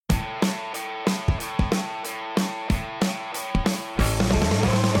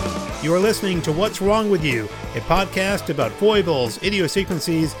You are listening to What's Wrong With You, a podcast about foibles,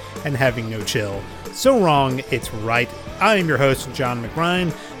 idiosyncrasies, and having no chill. So wrong, it's right. I am your host, Jon McBrine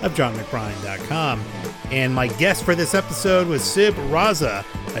of JonMcBrine.com. And my guest for this episode was Sib Raza,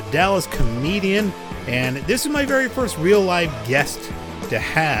 a Dallas comedian. And this is my very first real live guest to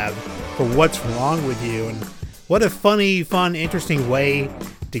have for What's Wrong With You. And what a funny, fun, interesting way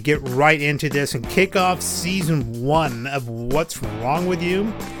to get right into this and kick off season 1 of What's Wrong With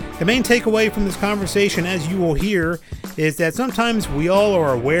You. The main takeaway from this conversation, as you will hear, is that sometimes we all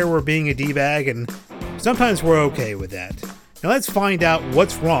are aware we're being a D-bag, and sometimes we're okay with that. Now let's find out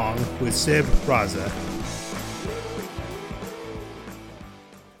what's wrong with Sib Raza.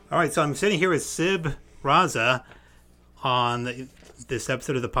 Alright, so I'm sitting here with Sib Raza on this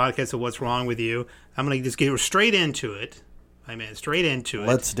episode of the podcast of What's Wrong With You. I'm going to just get straight into it. Straight into it.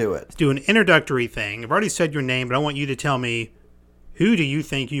 Let's do it. Let's do an introductory thing. I've already said your name, but I want you to tell me, who do you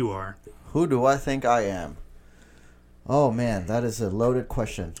think you are? Who do I think I am? Oh, man, that is a loaded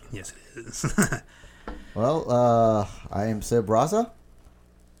question. Yes, it is. Well, I am Sib Raza.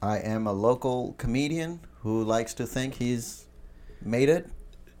 I am a local comedian who likes to think he's made it.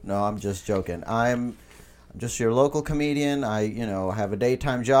 No, I'm just joking. I'm just your local comedian. I, have a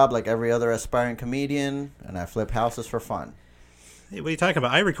daytime job like every other aspiring comedian, and I flip houses for fun. Hey, what are you talking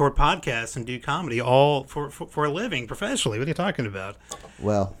about? I record podcasts and do comedy all for a living, professionally. What are you talking about?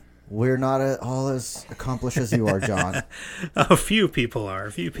 Well, we're not all as accomplished as you are, John. A few people are.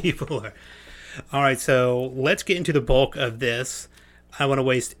 All right, so let's get into the bulk of this. I don't want to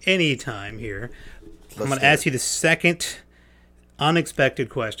waste any time here. I'm going to ask you the second unexpected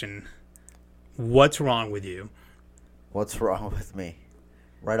question. What's wrong with you? What's wrong with me?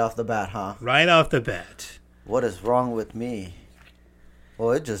 Right off the bat, huh? Right off the bat. What is wrong with me?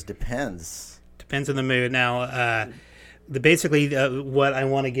 Well, it just depends. Depends on the mood. Now, what I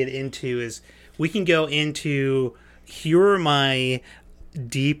want to get into is we can go into here are my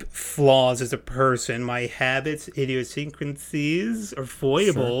deep flaws as a person, my habits, idiosyncrasies, or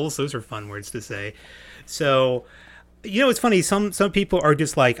foibles. Sure. Those are fun words to say. So, it's funny. Some people are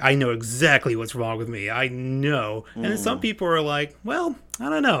just like, I know exactly what's wrong with me. I know. And then some people are like, well, I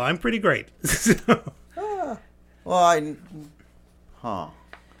don't know. I'm pretty great.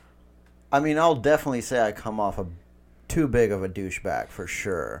 I'll definitely say I come off too big of a douchebag for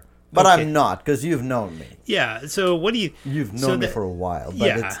sure. But okay. I'm not, because you've known me. Yeah, so what do you... You've known me for a while. But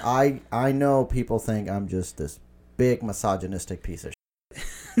yeah. I know people think I'm just this big misogynistic piece of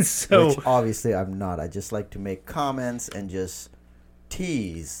shit. Which obviously I'm not. I just like to make comments and just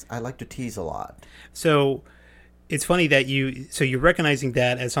tease. I like to tease a lot. So it's funny that you're recognizing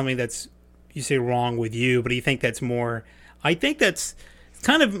that as something that's, you say, wrong with you, but you think that's more... I think that's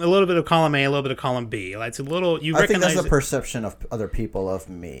kind of a little bit of column A, a little bit of column B. It's a little... I think that's the perception of other people of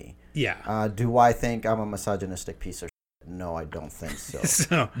me. Yeah. Do I think I'm a misogynistic piece of shit? No, I don't think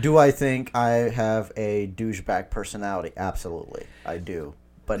so. Do I think I have a douchebag personality? Absolutely, I do.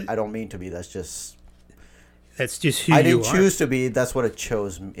 But I don't mean to be. That's just who you are. I didn't choose to be. That's what it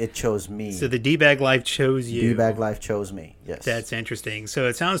chose. It chose me. So the D-bag life chose you. D-bag life chose me. Yes. That's interesting. So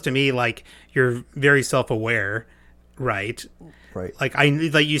it sounds to me like you're very self-aware, right? Right. Like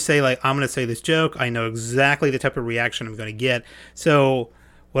you say, I'm going to say this joke. I know exactly the type of reaction I'm going to get. So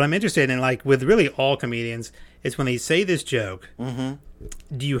what I'm interested in, with really all comedians, is when they say this joke. Mm-hmm.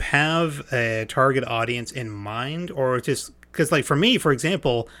 Do you have a target audience in mind, or just because, for me, for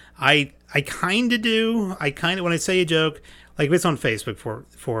example, I kind of do. When I say a joke, if it's on Facebook,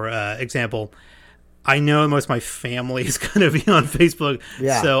 for example, I know most of my family is going to be on Facebook,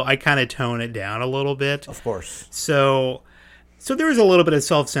 so I kind of tone it down a little bit. Of course. So there is a little bit of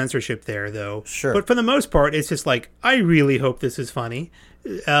self-censorship there, though. Sure. But for the most part, it's just I really hope this is funny.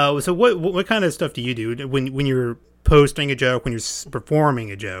 So what kind of stuff do you do when you're posting a joke, when you're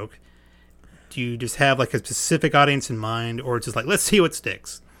performing a joke? Do you just have a specific audience in mind, or just let's see what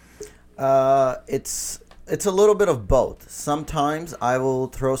sticks? It's a little bit of both. Sometimes I will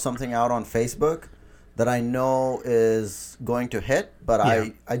throw something out on Facebook that I know is going to hit, but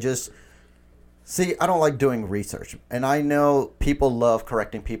I just... See, I don't like doing research, and I know people love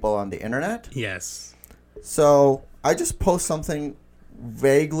correcting people on the internet. Yes. So I just post something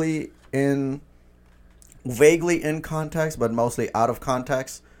vaguely in context, but mostly out of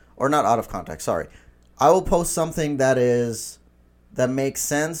context, or not out of context. Sorry, I will post something that makes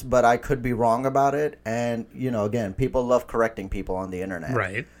sense, but I could be wrong about it. And again, people love correcting people on the internet,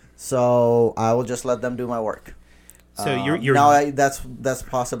 right? So I will just let them do my work. So you're now that's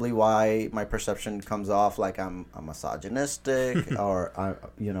possibly why my perception comes off like I'm misogynistic or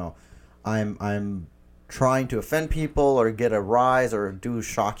I'm trying to offend people or get a rise or do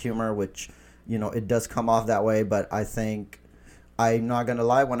shock humor, which, it does come off that way. But I think, I'm not going to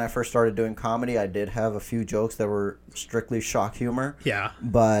lie, when I first started doing comedy, I did have a few jokes that were strictly shock humor. Yeah.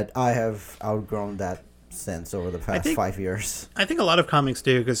 But I have outgrown that since over the past 5 years. I think a lot of comics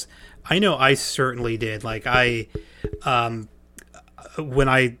do, because I know I certainly did. Like, when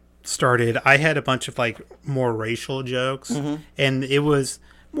I started, I had a bunch of like more racial jokes, and it was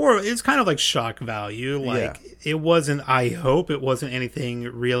kind of like shock value. Like, it wasn't, I hope it wasn't anything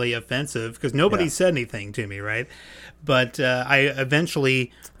really offensive, because nobody said anything to me, right? But I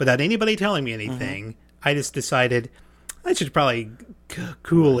eventually, without anybody telling me anything, I just decided I should probably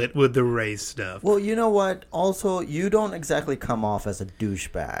cool it with the race stuff. Well, you know what? Also, you don't exactly come off as a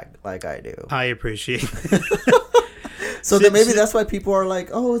douchebag like I do. I appreciate it. So then maybe that's why people are like,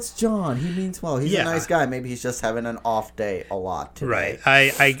 oh, it's John. He means well. He's a nice guy. Maybe he's just having an off day a lot today.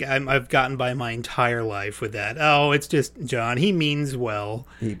 Right. I've gotten by my entire life with that. Oh, it's just John. He means well.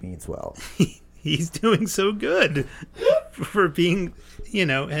 He means well. He's doing so good for being,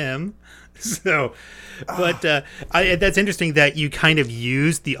 him. So, but that's interesting that you kind of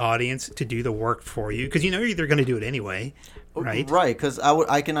use the audience to do the work for you, because you're either going to do it anyway, right? Right, because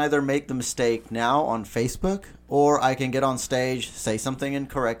I can either make the mistake now on Facebook, or I can get on stage, say something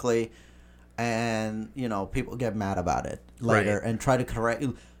incorrectly, and people get mad about it later and try to correct.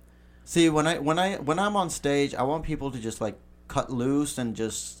 See, when I'm on stage, I want people to just like cut loose and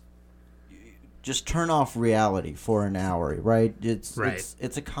just turn off reality for an hour, right? It's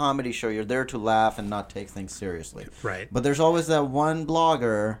a comedy show. You're there to laugh and not take things seriously. Right. But there's always that one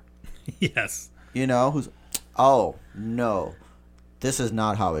blogger, yes, who's, oh, no, this is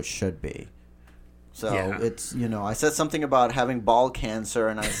not how it should be. So it's, I said something about having ball cancer,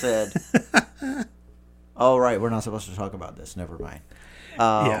 and I said, oh, right, we're not supposed to talk about this. Never mind.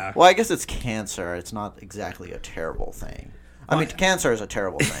 Well, I guess it's cancer. It's not exactly a terrible thing. I mean, cancer is a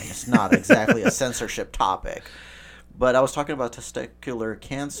terrible thing. It's not exactly a censorship topic. But I was talking about testicular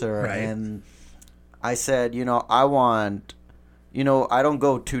cancer, and I said, I want, I don't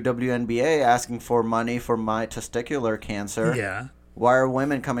go to WNBA asking for money for my testicular cancer. Yeah. Why are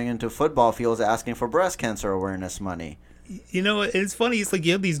women coming into football fields asking for breast cancer awareness money? It's funny. It's like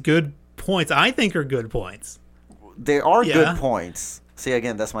you have these good points. I think are good points. They are good points. See,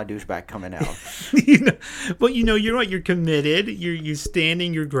 again, that's my douchebag coming out. But you're right. You're committed. You're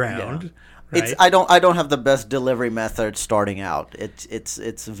standing your ground. Yeah. Right? I don't have the best delivery method starting out.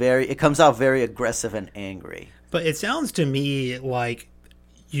 It comes out very aggressive and angry. But it sounds to me like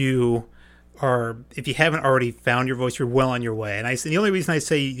you are, if you haven't already found your voice, you're well on your way. And the only reason I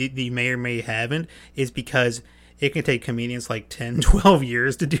say you may or may haven't is because it can take comedians like 10, 12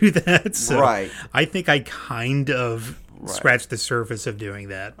 years to do that. So I think I kind of scratched the surface of doing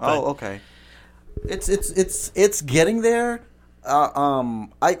that. But okay. It's getting there.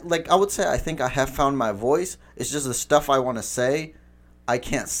 I would say I think I have found my voice. It's just the stuff I want to say I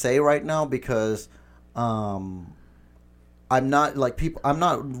can't say right now because I'm not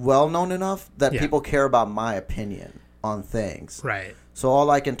well known enough that people care about my opinion on things. Right. So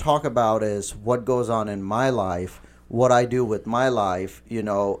all I can talk about is what goes on in my life, what I do with my life,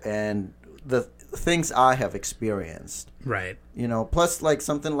 and the things I have experienced. Right. Plus like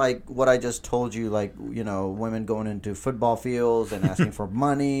something like what I just told you, like, women going into football fields and asking for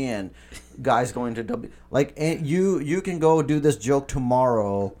money, and guys going to you can go do this joke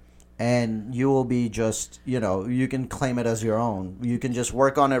tomorrow and you will be just, you can claim it as your own. You can just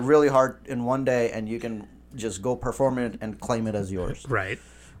work on it really hard in one day and you can just go perform it and claim it as yours. Right.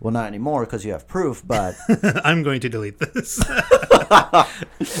 Well, not anymore because you have proof, but I'm going to delete this.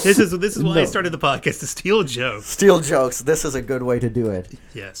 This is why I started the podcast, to steal jokes. Steal jokes. This is a good way to do it.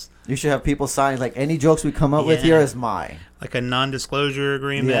 Yes. You should have people sign, like, any jokes we come up with here is mine. Like a non-disclosure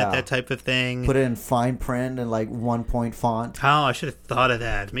agreement, that type of thing. Put it in fine print and, like, 1-point font. Oh, I should have thought of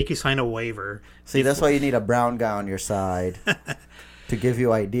that. Make you sign a waiver. See, that's why you need a brown guy on your side to give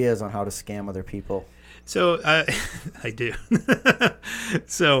you ideas on how to scam other people. So, I do.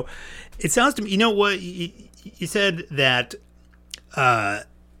 So, it sounds to me, what, you said that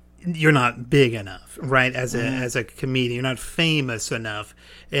you're not big enough, right? As a comedian, you're not famous enough.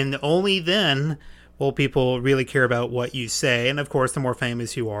 And only then will people really care about what you say. And of course, the more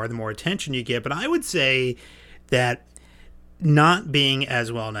famous you are, the more attention you get. But I would say that not being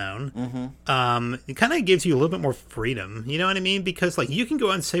as well known, it kind of gives you a little bit more freedom. You know what I mean? Because like you can go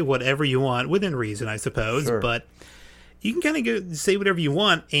out and say whatever you want within reason, I suppose. Sure. But you can kind of go say whatever you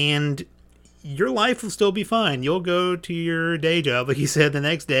want, and your life will still be fine. You'll go to your day job, like you said, the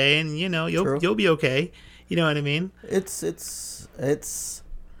next day, and you'll be okay. You know what I mean? It's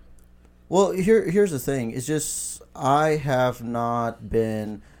Well, here's the thing. It's just I have not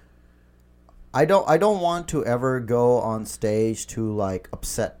been. I don't want to ever go on stage to like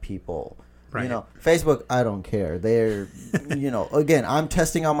upset people. Right. You know, Facebook, I don't care. They're, again, I'm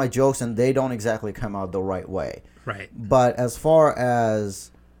testing out my jokes and they don't exactly come out the right way. Right. But as far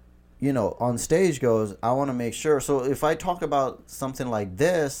as, on stage goes, I want to make sure. So if I talk about something like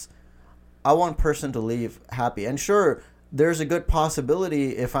this, I want person to leave happy. And sure, there's a good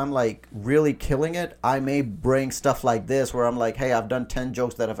possibility if I'm like really killing it, I may bring stuff like this where I'm like, hey, I've done 10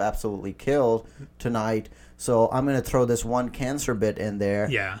 jokes that have absolutely killed tonight. So I'm going to throw this one cancer bit in there.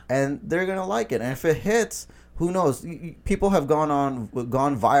 Yeah. And they're going to like it. And if it hits, who knows? People have gone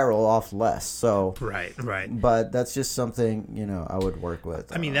viral off less. So Right. But that's just something, I would work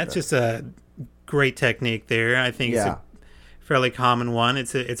with. I mean, that's just a great technique there. I think it's a fairly common one.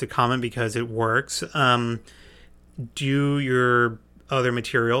 It's a common because it works. Do your other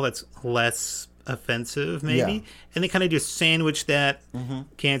material that's less offensive, maybe, and they kind of just sandwich that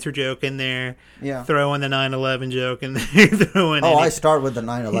cancer joke in there, throw in the 9/11 joke, and throw in. I start with the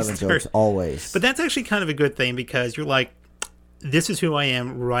 9/11 jokes always. But that's actually kind of a good thing because you're like, this is who I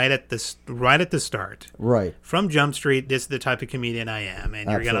am right at the start. Right. From Jump Street, this is the type of comedian I am,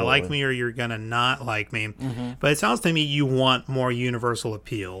 and you're gonna like me or you're gonna not like me. But it sounds to me you want more universal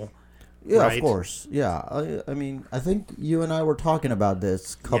appeal. Yeah, right? Of course. Yeah. I mean, I think you and I were talking about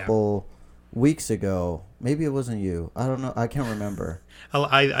this a couple weeks ago. Maybe it wasn't you. I don't know. I can't remember.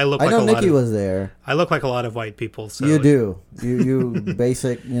 I look. I like know a Nikki lot of, was there. I look like a lot of white people. So you do. You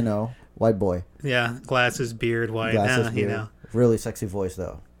basic, white boy. Yeah, glasses, beard, white. Beard. Really sexy voice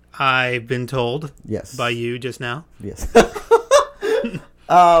though. I've been told. Yes. By you just now. Yes.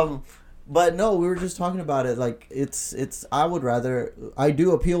 But no, we were just talking about it. Like I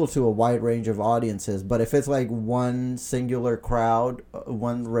do appeal to a wide range of audiences, but if it's like one singular crowd,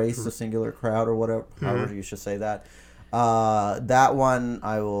 one race, a singular crowd, or whatever, however you should say that, that one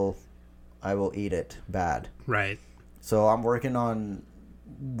I will eat it bad. Right. So I'm working on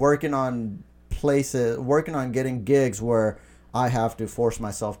getting gigs where I have to force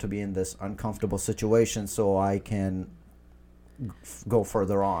myself to be in this uncomfortable situation so I can go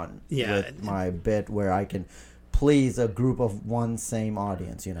further on with my bit where I can please a group of one same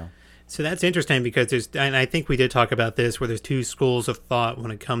audience, So that's interesting because and I think we did talk about this, where there's two schools of thought when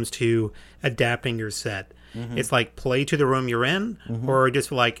it comes to adapting your set. It's like play to the room you're in, or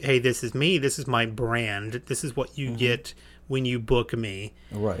just like, hey, this is me, this is my brand, this is what you get when you book me.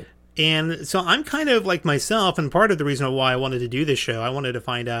 Right. And so I'm kind of like myself, and part of the reason why I wanted to do this show, I wanted to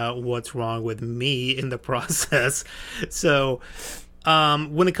find out what's wrong with me in the process. So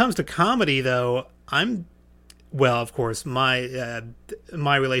when it comes to comedy, though, of course, my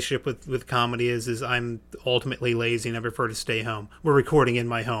relationship with comedy is I'm ultimately lazy and I prefer to stay home. We're recording in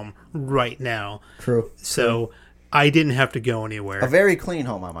my home right now. True. So I didn't have to go anywhere. A very clean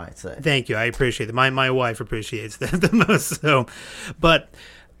home, I might say. Thank you. I appreciate it. My wife appreciates that the most. So, but...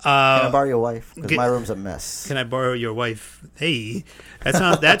 can I borrow your wife? Because my room's a mess. Can I borrow your wife? Hey,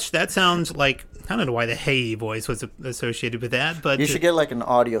 that sounds like, I don't know why the hey voice was associated with that, but you should get like an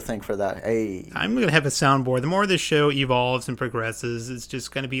audio thing for that. Hey, I'm gonna have a soundboard. The more this show evolves and progresses, it's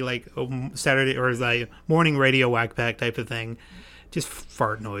just gonna be like a Saturday or like morning radio whack pack type of thing. Just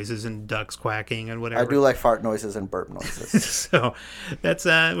fart noises and ducks quacking and whatever. I do like fart noises and burp noises. So that's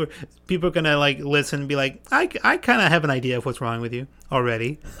people are gonna like listen and be like, I kind of have an idea of what's wrong with you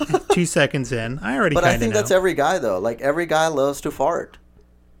already. 2 seconds in, I already. But I think know. That's every guy though. Like every guy loves to fart.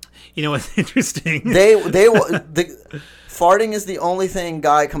 You know what's interesting? Farting is the only thing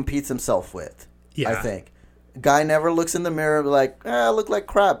guy competes himself with. Yeah. I think guy never looks in the mirror and be like, I look like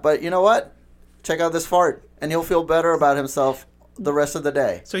crap. But you know what? Check out this fart, and he'll feel better about himself the rest of the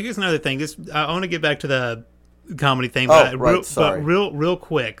day. So here's another thing. I want to get back to the comedy thing, but real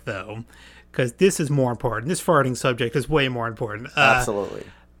quick though, because this is more important. This farting subject is way more important. Absolutely,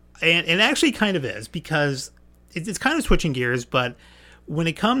 and it actually kind of is, because it's kind of switching gears. But when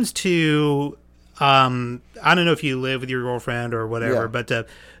it comes to, I don't know if you live with your girlfriend or whatever, but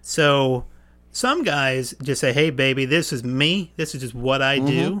so some guys just say, "Hey, baby, this is me. This is just what I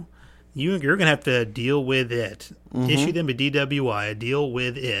do." You're going to have to deal with it. Issue them a DWI. Deal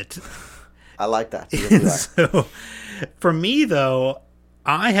with it. I like that. So, for me, though,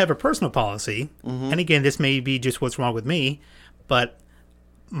 I have a personal policy. And again, this may be just what's wrong with me. But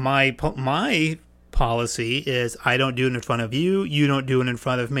my policy is I don't do it in front of you. You don't do it in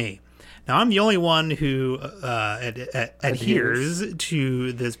front of me. Now, I'm the only one who adheres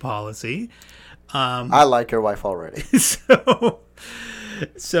to this policy. I like your wife already.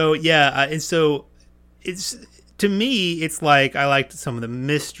 So yeah, and so it's to me, it's like I liked some of the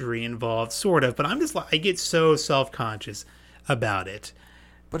mystery involved, sort of, but I'm just like, I get so self-conscious about it.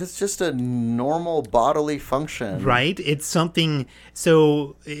 But it's just a normal bodily function. Right? It's something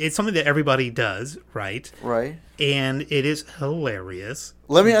that everybody does, right? Right. And it is hilarious.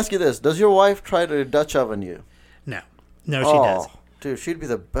 Let me ask you this. Does your wife try to Dutch oven you? No, she does. Dude, she'd be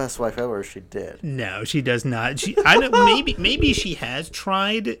the best wife ever if she did. No, she does not. I don't. Maybe she has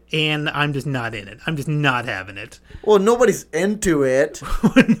tried, and I'm just not in it. I'm just not having it. Well, nobody's into it.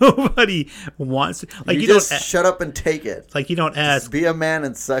 Nobody wants. Like you just shut up and take it. Like you don't ask. Just be a man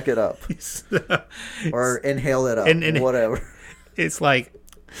and suck it up, or inhale it up, and whatever. It's like,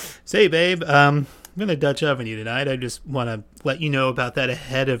 say, babe, I'm gonna Dutch oven you tonight. I just want to let you know about that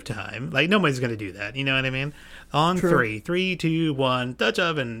ahead of time. Like nobody's gonna do that. You know what I mean? On True. 3, 2, 1, Dutch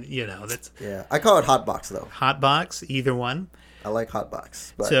oven. That's I call it hot box though. Hot box, either one. I like hot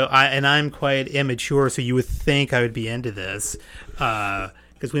box. But. So I'm quite immature, so you would think I would be into this,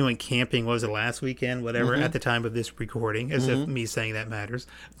 because we went camping. What was it, last weekend? Whatever. At the time of this recording, as if me saying that matters.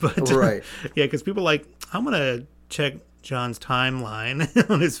 But right, because people are like, I'm gonna check John's timeline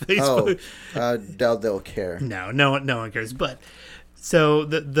on his Facebook. I doubt they'll care. No one cares. But. So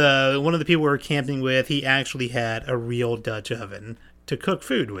the one of the people we were camping with, he actually had a real Dutch oven to cook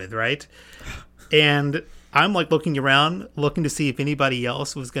food with, right? And I'm like looking around, looking to see if anybody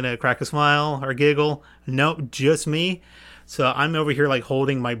else was gonna crack a smile or giggle. Nope, just me. So I'm over here like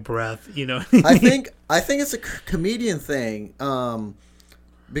holding my breath, I think it's a comedian thing,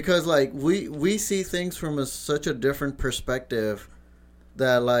 because like we see things from such a different perspective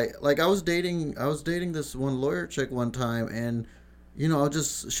that like I was dating this one lawyer chick one time, and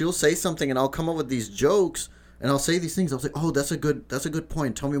she'll say something and I'll come up with these jokes and I'll say these things. I'll say, oh, that's a good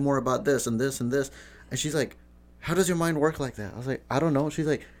point. Tell me more about this and this and this. And she's like, how does your mind work like that? I was like, I don't know. She's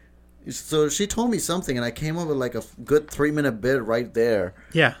like, so she told me something and I came up with like a good 3-minute bit right there.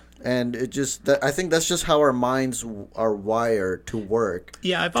 Yeah. And it just, I think that's just how our minds are wired to work.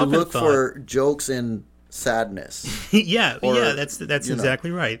 Yeah, I've to often look thought. For jokes in sadness. That's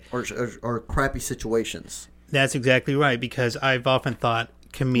exactly right. Or crappy situations. That's exactly right, because I've often thought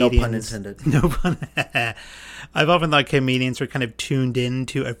comedians... No pun intended. No pun. I've often thought comedians are kind of tuned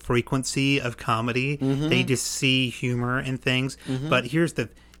into a frequency of comedy. Mm-hmm. They just see humor in things. Mm-hmm. But here's the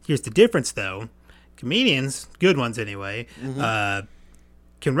difference, though. Comedians, good ones anyway,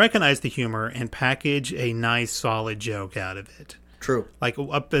 can recognize the humor and package a nice, solid joke out of it. True. Like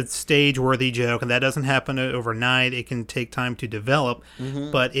a stage-worthy joke, and that doesn't happen overnight. It can take time to develop,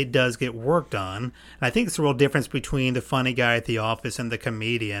 but it does get worked on. And I think it's a real difference between the funny guy at the office and the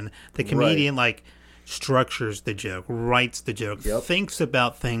comedian. The comedian, structures the joke, writes the joke, thinks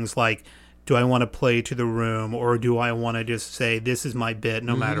about things like, do I want to play to the room, or do I want to just say, this is my bit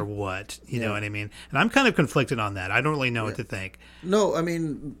no matter what? You know what I mean? And I'm kind of conflicted on that. I don't really know what to think. No, I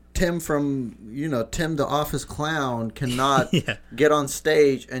mean, Tim from, Tim the Office Clown cannot get on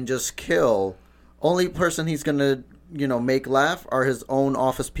stage and just kill. Only person he's going to, make laugh are his own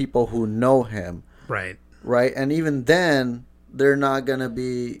office people who know him. Right. Right? And even then, they're not going to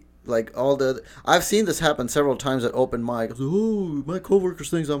be... Like I've seen this happen several times at open mic. Oh, my coworkers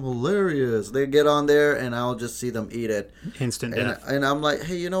think I'm hilarious. They get on there and I'll just see them eat it. Instant death. And I'm like,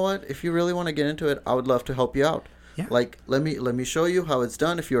 hey, you know what? If you really want to get into it, I would love to help you out. Yeah. Like, let me show you how it's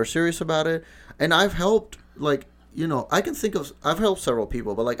done if you are serious about it. And I've helped, I've helped several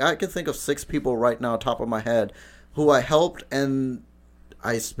people, but I can think of 6 people right now, top of my head, who I helped, and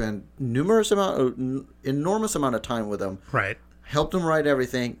I spent enormous amount of time with them. Right. Helped them write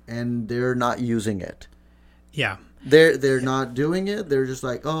everything, and they're not using it. Yeah. They're not doing it. They're just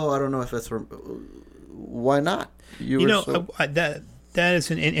like, oh, I don't know if that's from... Why not? That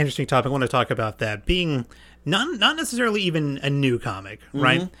is an interesting topic. I want to talk about that. Being not necessarily even a new comic,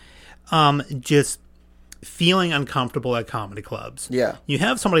 right? Just feeling uncomfortable at comedy clubs. Yeah. You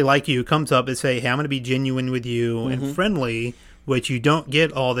have somebody like you who comes up and say, hey, I'm going to be genuine with you and friendly, which you don't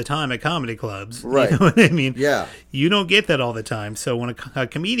get all the time at comedy clubs. Right. You know what I mean? Yeah. You don't get that all the time. So when a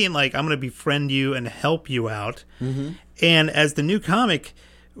comedian, I'm going to befriend you and help you out. And as the new comic,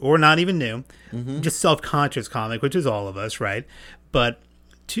 or not even new, just self-conscious comic, which is all of us, right? But,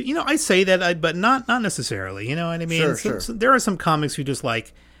 I say that, but not necessarily. You know what I mean? Sure. So there are some comics who just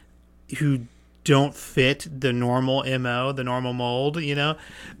who don't fit the normal MO, the normal mold,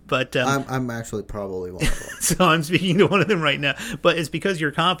 But I'm actually probably one of them. So I'm speaking to one of them right now. But it's because your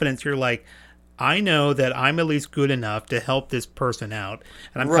confidence, you're like, I know that I'm at least good enough to help this person out.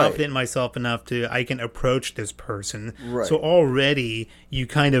 And I'm confident in myself enough I can approach this person. Right. So already you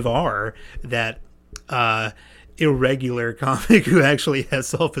kind of are that irregular comic who actually has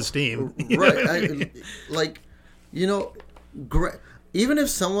self-esteem. Right. You know, even if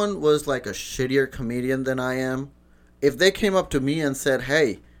someone was like a shittier comedian than I am, if they came up to me and said,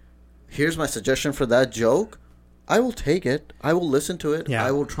 "Hey, here's my suggestion for that joke," I will take it. I will listen to it. Yeah.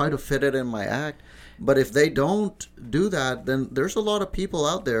 I will try to fit it in my act. But if they don't do that, then there's a lot of people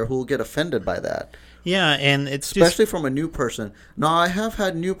out there who will get offended by that. Yeah, and it's especially from a new person. Now, I have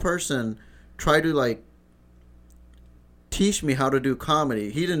had new person try to like teach me how to do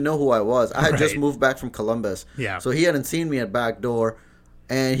comedy. He didn't know who I was. I had just moved back from Columbus. Yeah. So he hadn't seen me at back door.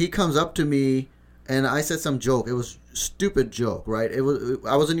 And he comes up to me and I said some joke. It was a stupid joke, right?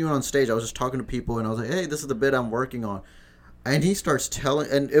 I wasn't even on stage. I was just talking to people and I was like, "Hey, this is the bit I'm working on." And he starts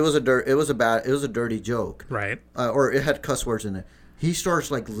telling, and it was a dirty joke. Right. Or it had cuss words in it. He starts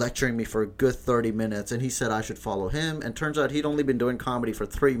like lecturing me for a good 30 minutes and he said I should follow him. And turns out he'd only been doing comedy for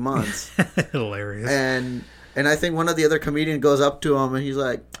 3 months. Hilarious. And I think one of the other comedians goes up to him and he's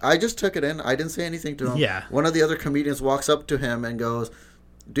like, "I just took it in. I didn't say anything to him." Yeah. One of the other comedians walks up to him and goes,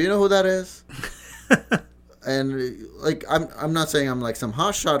 "Do you know who that is?" And like I'm not saying I'm like some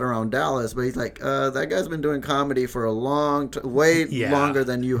hot shot around Dallas, but he's like, "That guy's been doing comedy for a way longer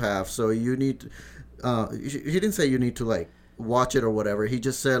than you have. So you need to." He didn't say you need to like watch it or whatever. He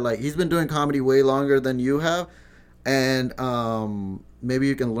just said like he's been doing comedy way longer than you have, and maybe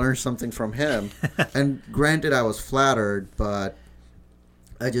you can learn something from him. And granted, I was flattered, but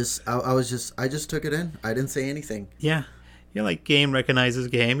I just took it in. I didn't say anything. Yeah. You're like game recognizes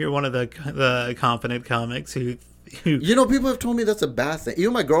game. You're one of the confident comics who You know, people have told me that's a bad thing.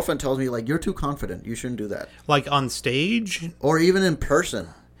 Even my girlfriend tells me, like, "You're too confident. You shouldn't do that." Like on stage? Or even in person.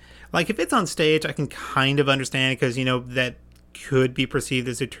 Like if it's on stage, I can kind of understand because, you know, that could be perceived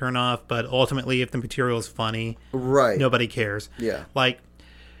as a turnoff. But ultimately, if the material is funny, right, nobody cares. Yeah. Like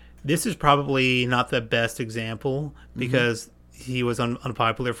this is probably not the best example because he was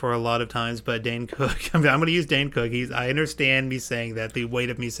unpopular for a lot of times, but Dane Cook, I'm going to use Dane Cook. I understand me saying that, the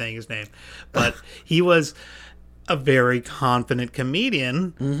weight of me saying his name, but he was a very confident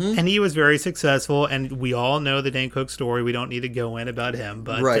comedian and he was very successful. And we all know the Dane Cook story. We don't need to go in about him,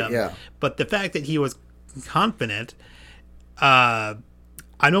 but, but the fact that he was confident, I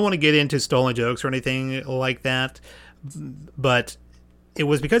don't want to get into stolen jokes or anything like that, but it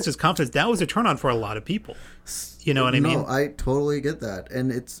was because his confidence, that was a turn on for a lot of people. You know what I mean? No, I totally get that.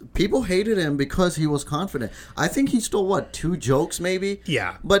 And it's people hated him because he was confident. I think he stole, 2 jokes maybe?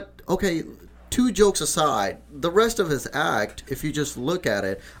 Yeah. But, okay, 2 jokes aside, the rest of his act, if you just look at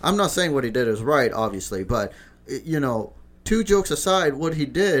it, I'm not saying what he did is right, obviously, but, 2 jokes aside, what he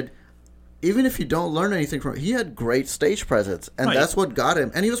did, even if you don't learn anything from it, he had great stage presence. And that's what got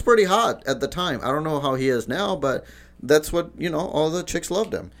him. And he was pretty hot at the time. I don't know how he is now, but that's what, all the chicks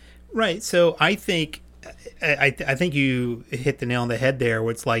loved him. Right. So I think you hit the nail on the head there,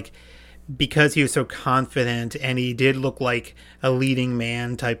 where it's like, because he was so confident and he did look like a leading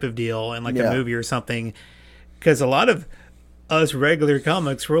man type of deal in like a movie or something, because a lot of us regular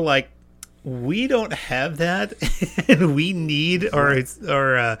comics were like, we don't have that and we need our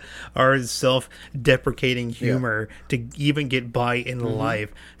self-deprecating humor to even get by in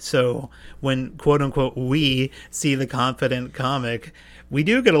life. So when quote unquote we see the confident comic, we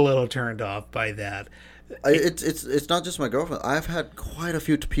do get a little turned off by that. It's not just my girlfriend. I've had quite a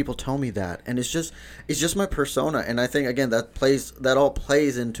few people tell me that, and it's just my persona. And I think again that all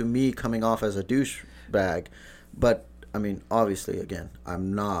plays into me coming off as a douchebag. But I mean, obviously, again,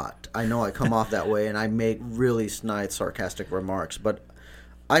 I'm not. I know I come off that way, and I make really snide, sarcastic remarks. But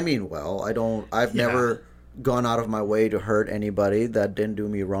I mean well. I've never gone out of my way to hurt anybody that didn't do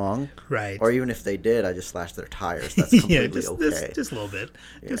me wrong. Right. Or even if they did, I just slashed their tires. That's completely okay. Just a little bit.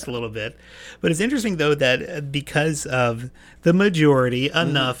 Just a little bit. But it's interesting, though, that because of the majority,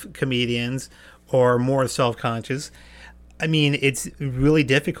 enough comedians are more self-conscious. I mean, it's really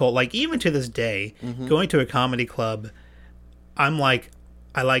difficult. Like, even to this day, going to a comedy club, I'm like,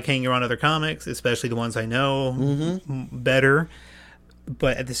 I like hanging around other comics, especially the ones I know better.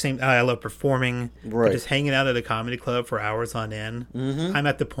 But at the same time, I love performing. Right. But just hanging out at a comedy club for hours on end, I'm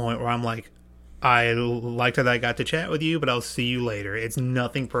at the point where I'm like, I liked that I got to chat with you, but I'll see you later. It's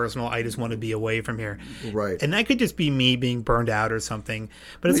nothing personal. I just want to be away from here. Right. And that could just be me being burned out or something.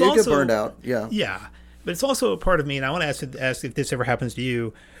 But it's you also get burned out, yeah. Yeah. But it's also a part of me, and I want to ask if this ever happens to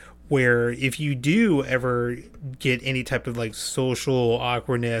you, where if you do ever get any type of like social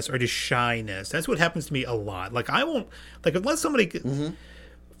awkwardness or just shyness, that's what happens to me a lot. Like I won't, like unless somebody,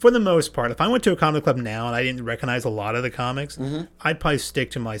 for the most part, if I went to a comedy club now and I didn't recognize a lot of the comics, I'd probably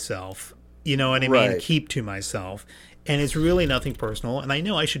stick to myself. You know what I mean? Keep to myself. And it's really nothing personal. And I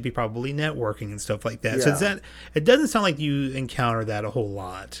know I should be probably networking and stuff like that. Yeah. So it doesn't sound like you encounter that a whole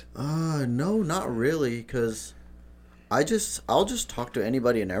lot. No, not really. Because I'll just talk to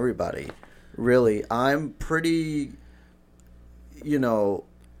anybody and everybody. Really, I'm pretty,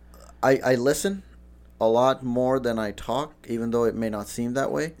 I listen a lot more than I talk, even though it may not seem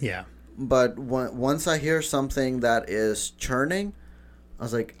that way. Yeah. But once I hear something that is churning, I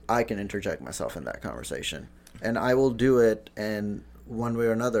was like, I can interject myself in that conversation. And I will do it, and one way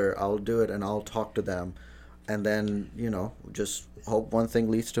or another, I'll do it, and I'll talk to them. And then, just hope one thing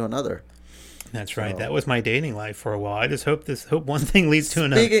leads to another. That's right. That was my dating life for a while. I just hope one thing leads to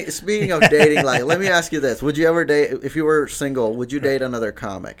another. Speaking of dating life, let me ask you this. Would you ever date, if you were single, would you date another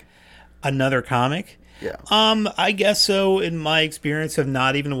comic? Another comic? Yeah. I guess so. In my experience of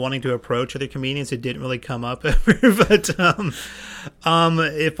not even wanting to approach other comedians, it didn't really come up ever. But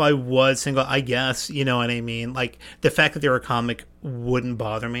if I was single, I guess, you know what I mean? Like, the fact that they were a comic wouldn't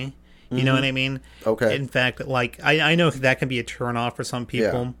bother me. You know what I mean? Okay. In fact, like, I know that can be a turnoff for some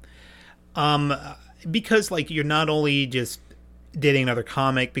people. Yeah. Because, like, you're not only just dating another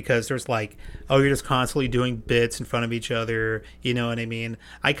comic because there's like, oh, you're just constantly doing bits in front of each other. You know what I mean?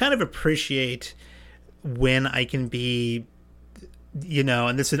 I kind of appreciate when I can be,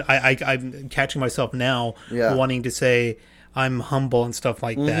 and this is, I'm catching myself now wanting to say I'm humble and stuff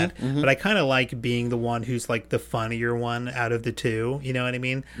like that. But I kind of like being the one who's like the funnier one out of the two. You know what I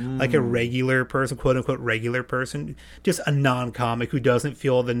mean? Like a regular person, quote unquote regular person, just a non-comic who doesn't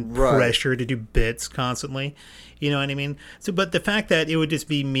feel the pressure to do bits constantly. You know what I mean? So, but the fact that it would just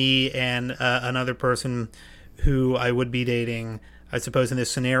be me and another person who I would be dating, I suppose in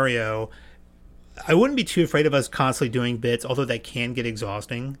this scenario, I wouldn't be too afraid of us constantly doing bits, although that can get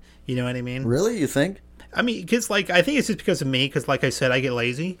exhausting. You know what I mean? Really? You think? I mean, because, like, I think it's just because of me, because, like I said, I get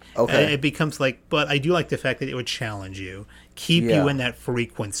lazy. Okay. And it becomes, like, but I do like the fact that it would challenge you, keep you in that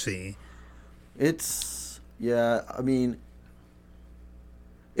frequency. I mean,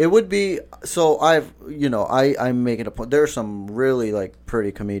 it would be, so I'm making a point. There are some really, like,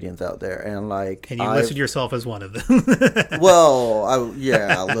 pretty comedians out there, and, like. And you listed yourself as one of them. Well, a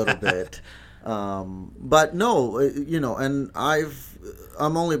little bit. But no, and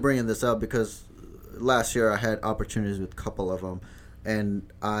I'm only bringing this up because last year I had opportunities with a couple of them, and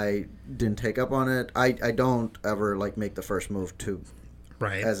I didn't take up on it. I don't ever like make the first move to,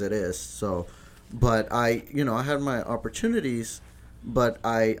 as it is. So, but I had my opportunities, but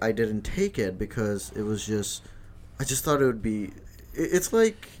I didn't take it because it was just, I just thought it would be, it's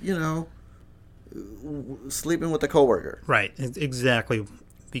like, sleeping with a coworker. Right. Exactly.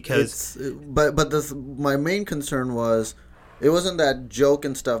 Because my main concern was, it wasn't that joke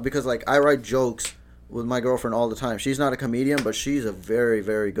and stuff, because like I write jokes with my girlfriend all the time. She's not a comedian, but she's a very,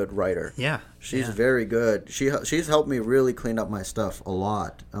 very good writer. Yeah. She's very good. She's helped me really clean up my stuff a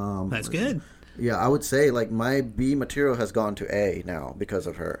lot. That's good. Yeah, I would say like my B material has gone to A now because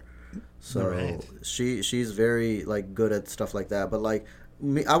of her. So she's very like good at stuff like that. But like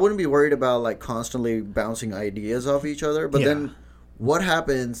me, I wouldn't be worried about like constantly bouncing ideas off each other. But then what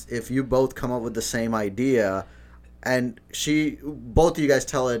happens if you both come up with the same idea and both of you guys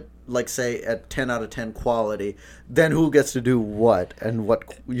tell it, like, say, at 10 out of 10 quality, then who gets to do what and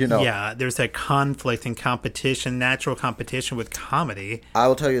what, Yeah, there's that conflict and competition, natural competition with comedy. I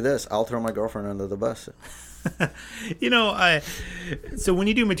will tell you this. I'll throw my girlfriend under the bus. So when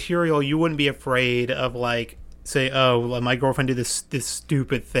you do material, you wouldn't be afraid of, like, say, oh, well, my girlfriend did this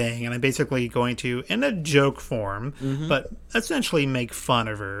stupid thing, and I'm basically going to, in a joke form, but essentially make fun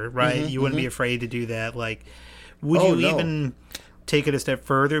of her, right? You wouldn't be afraid to do that. Like, would you even take it a step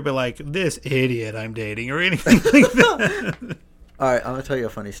further, but like, this idiot I'm dating, or anything like that? All right, I'm gonna tell you a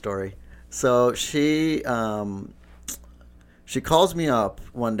funny story. So she calls me up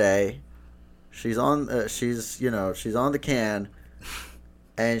one day. She's on the can,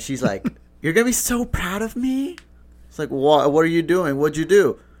 and she's like, "You're gonna be so proud of me." It's like, what are you doing? What'd you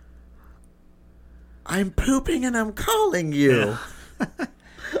do? I'm pooping and I'm calling you.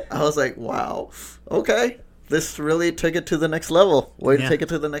 I was like, wow, okay. This really took it to the next level. Way to take it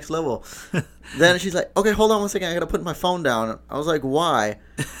to the next level. Then she's like, okay, hold on one second. I got to put my phone down. I was like, why?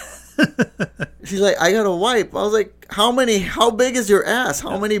 She's like, I got to wipe. I was like, how big is your ass?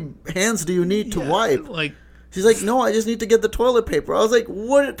 How many hands do you need to wipe? Like, she's like, no, I just need to get the toilet paper. I was like,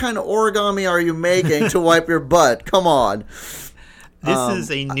 what kind of origami are you making to wipe your butt? Come on. This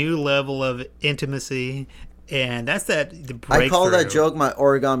is a new level of intimacy. And that's the breakthrough. I call that joke my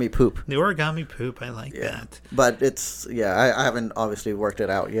origami poop. The origami poop, I like that. But it's, I haven't obviously worked it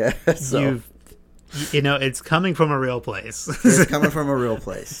out yet. So. It's coming from a real place. It's coming from a real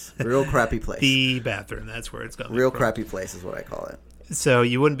place. Real crappy place. The bathroom, that's where it's coming Real from. crappy place is what I call it. So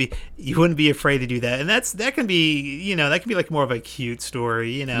you wouldn't be afraid to do that, and that can be like more of a cute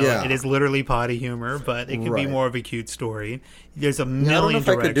story. Yeah. It is literally potty humor, but it can be Right. more of a cute story. There's a I don't know million if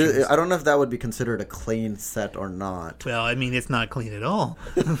I could directions. I don't know if that would be considered a clean set or not. Well, I mean, it's not clean at all.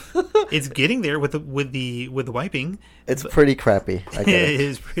 It's getting there with the wiping. It's pretty crappy. I get It it.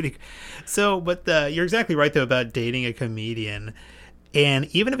 is pretty. So, but you're exactly right though about dating a comedian. And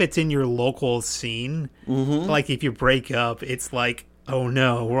even if it's in your local scene, like if you break up, it's like, oh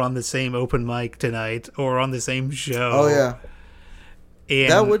no, we're on the same open mic tonight or on the same show. Oh yeah.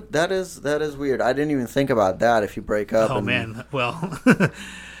 And That is weird. I didn't even think about that if you break up. oh man, well,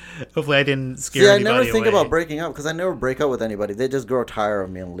 hopefully I didn't scare See, I anybody never think away. about breaking up because I never break up with anybody. They just grow tired of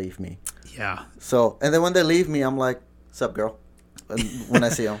me and leave me. Yeah, So, and then when they leave me, I'm like, "Sup, girl?" And when I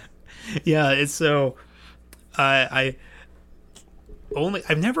see them. yeah. It's so. I've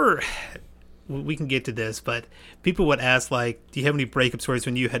never. We can get to this, but people would ask, like, do you have any breakup stories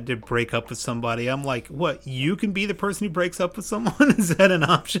when you had to break up with somebody? I'm like, what? You can be the person who breaks up with someone? Is that an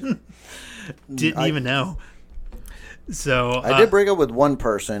option? Didn't even know. So I did break up with one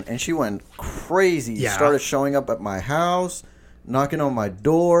person, and she went crazy. Yeah. Started showing up at my house, knocking on my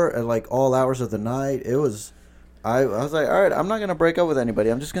door at like all hours of the night. It was, I was like, all right, I'm not gonna break up with anybody.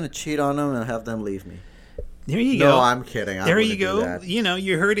 I'm just gonna cheat on them and have them leave me. There you No, go. I'm kidding. I There wouldn't you do go. that.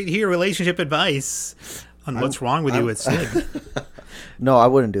 You heard it here. Relationship advice on what's wrong with you with Sid. No, I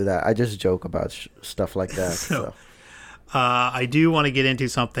wouldn't do that. I just joke about stuff like that. So. I do want to get into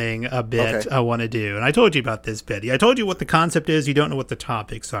something a bit Okay. I want to do. And I told you about this, Betty. I told you what the concept is. You don't know what the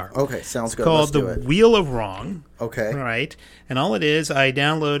topics are. Okay, sounds good. Called Let's do the it. Wheel of Wrong. Okay. All right. And all it is, I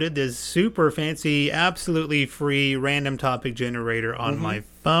downloaded this super fancy, absolutely free random topic generator on my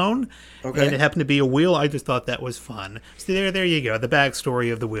phone. Okay. And it happened to be a wheel. I just thought that was fun. So there you go. The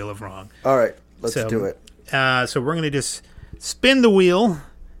backstory of the Wheel of Wrong. All right, let's So, do it. So we're going to just spin the wheel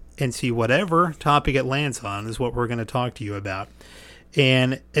and see whatever topic it lands on is what we're going to talk to you about.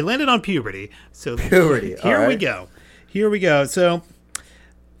 And it landed on puberty. So Puberty, Here all we right. go. Here we go. So,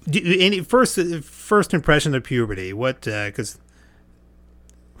 any first impression of puberty? What? Because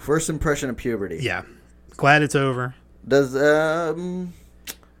First impression of puberty. yeah, glad it's over. Does I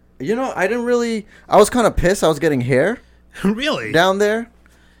didn't really. I was kind of pissed. I was getting hair Really? down there,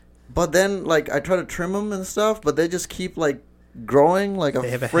 but then like I try to trim them and stuff, but they just keep like growing like a They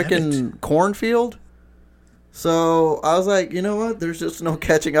have a freaking cornfield. So I was like, you know what? There's just no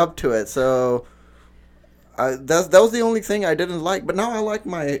catching up to it. So that was the only thing I didn't like. But now I like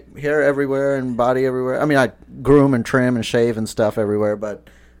my hair everywhere and body everywhere. I mean, I groom and trim and shave and stuff everywhere. But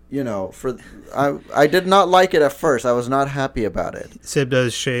I did not like it at first. I was not happy about it. Sib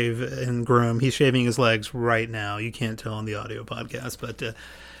does shave and groom. He's shaving his legs right now. You can't tell on the audio podcast, but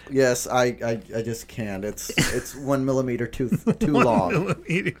Yes, I just can't. It's 1 millimeter too long.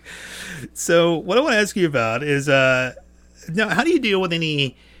 So what I want to ask you about is now, how do you deal with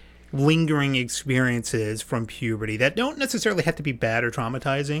any lingering experiences from puberty that don't necessarily have to be bad or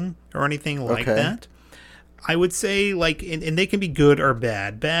traumatizing or anything like Okay. that? I would say, like, and they can be good or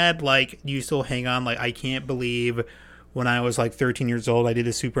bad. Bad, like, you still hang on, like, I can't believe when I was like 13 years old, I did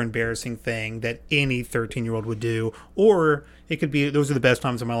a super embarrassing thing that any 13-year-old would do. Or it could be, those are the best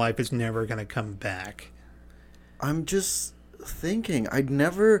times of my life. It's never going to come back. I'm just thinking, I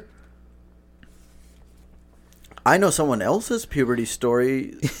know someone else's puberty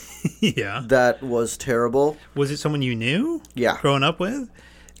story Yeah. that was terrible. Was it someone you knew? Yeah. Growing up with?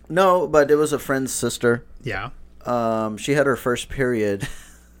 No, but it was a friend's sister. Yeah. She had her first period.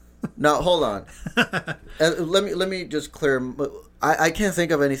 No, hold on. Let me just clear. I can't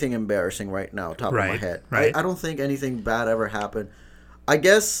think of anything embarrassing right now, top of my Right, head. right. I don't think anything bad ever happened. I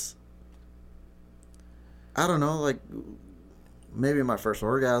guess, I don't know, like maybe my first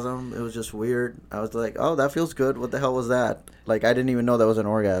orgasm. It was just weird. I was like, oh, that feels good. What the hell was that? Like, I didn't even know that was an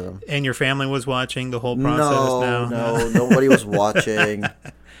orgasm. And your family was watching the whole process? No, nobody was watching.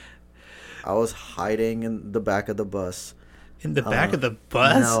 I was hiding in the back of the bus. In the back of the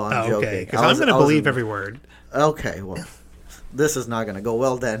bus? no, I'm Okay, joking. because I I'm was- going to I was believe in- every word. Okay, well, this is not going to go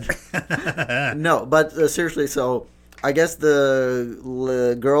well then. No, but seriously, so I guess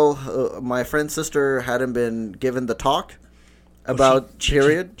the girl, my friend's sister, hadn't been given the talk about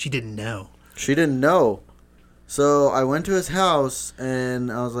period. She didn't know. She didn't know. So I went to his house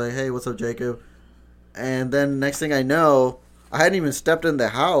and I was like, hey, what's up, Jacob? And then next thing I know, I hadn't even stepped in the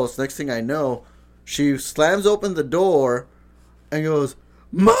house. Next thing I know, she slams open the door and goes,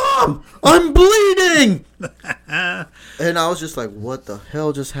 Mom, I'm bleeding! And I was just like, what the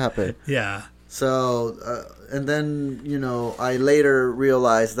hell just happened? Yeah. So, and then, I later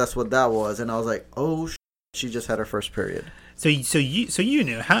realized that's what that was. And I was like, oh, She just had her first period. So you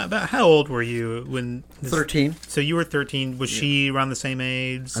knew. How old were you when? 13. So you were 13. Was she around the same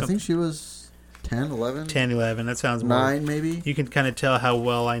age? I think she was 10, 11. 10, 11. That sounds more. 9, maybe. You can kind of tell how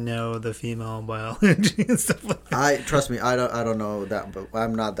well I know the female biology and stuff like that. Trust me. I don't know that, but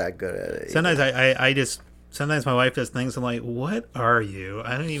I'm not that good at it. Sometimes I just. Sometimes my wife does things. I'm like, what are you?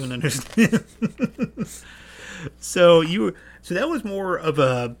 I don't even understand. So that was more of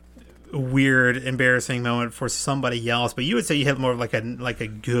a weird, embarrassing moment for somebody else, but you would say you had more of like a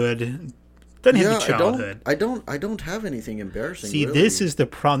good, doesn't have to be childhood. I don't have anything embarrassing. See, really. This is the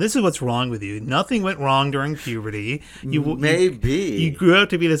problem. This is what's wrong with you. Nothing went wrong during puberty. You grew up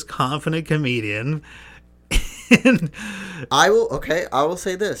to be this confident comedian. And I will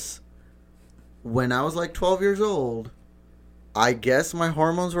say this. When I was like 12 years old, I guess my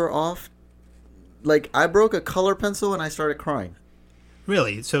hormones were off. Like, I broke a color pencil and I started crying.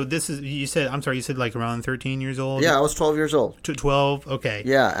 Really? So you said like around 13 years old? Yeah, I was 12 years old. 12? Okay.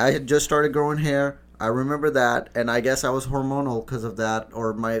 Yeah, I had just started growing hair. I remember that, and I guess I was hormonal because of that,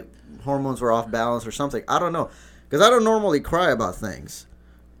 or my hormones were off balance or something. I don't know. Because I don't normally cry about things.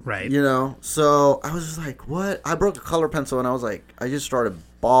 Right. You know? So I was just like, what? I broke a color pencil, and I just started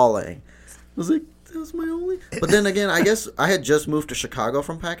bawling. I was like, that was my only... But then again, I guess I had just moved to Chicago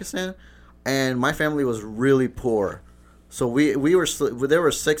from Pakistan, and my family was really poor. So there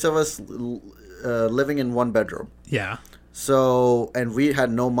were 6 of us living in one bedroom. Yeah. So, and we had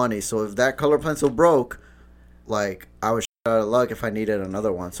no money. So if that color pencil broke, like, I was out of luck if I needed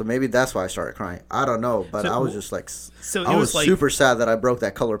another one. So maybe that's why I started crying. I don't know, but I was just like, I was super sad that I broke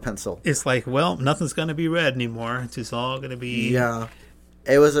that color pencil. It's like, well, nothing's going to be red anymore. It's just all going to be... Yeah.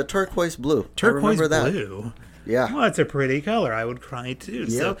 It was a turquoise blue. Turquoise I remember blue? That. Yeah. Well, it's a pretty color. I would cry too.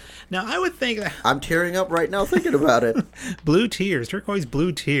 Yeah. So now I would think that I'm tearing up right now thinking about it. Blue tears, turquoise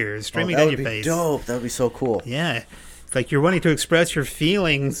blue tears streaming down your face. That would be dope. That would be so cool. Yeah. It's like you're wanting to express your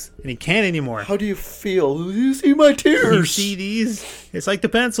feelings and you can't anymore. How do you feel? Do you see my tears? You see these? It's like the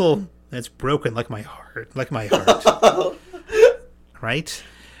pencil that's broken, like my heart. Right?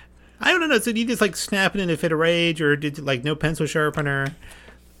 I don't know. So did you just like snap it in a fit of rage, or did like no pencil sharpener?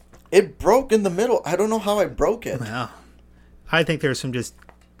 It broke in the middle. I don't know how I broke it. Well, I think there's some just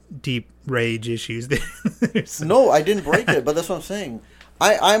deep rage issues there. No, I didn't break it, but that's what I'm saying.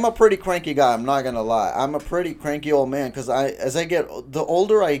 I'm a pretty cranky guy. I'm not going to lie. I'm a pretty cranky old man because the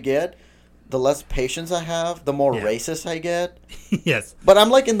older I get, the less patience I have, the more racist I get. Yes. But I'm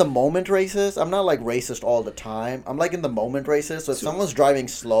like in the moment racist. I'm not like racist all the time. I'm like in the moment racist. So if someone's driving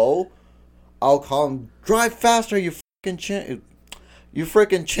slow, I'll call them, drive faster, you fucking chink. You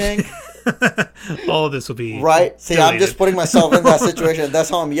freaking chink. All of this will be right. See, deleted. I'm just putting myself in that situation. That's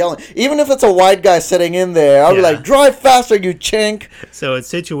how I'm yelling. Even if it's a white guy sitting in there, I'll be like, drive faster, you chink. So it's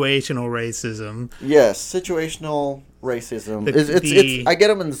situational racism. Yes, situational racism. I get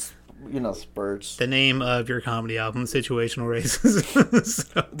them in spurts. The name of your comedy album, Situational Racism.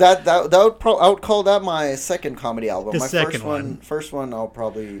 So. I would call that my second comedy album. My first one, I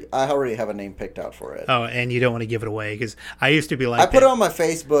already have a name picked out for it. Oh, and you don't want to give it away because I used to be like. I put it on my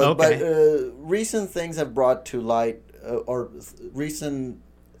Facebook, but recent things have brought to light, recent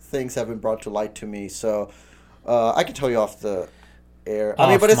things have been brought to light to me. So I can tell you off the air.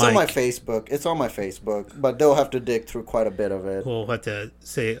 But it's on my Facebook. It's on my Facebook, but they'll have to dig through quite a bit of it. We'll have to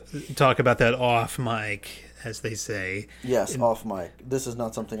talk about that off mic, as they say. Yes, off mic. This is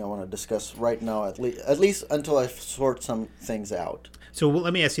not something I want to discuss right now, at least until I sort some things out. So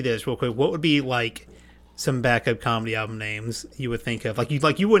let me ask you this real quick. What would be like some backup comedy album names you would think of? Like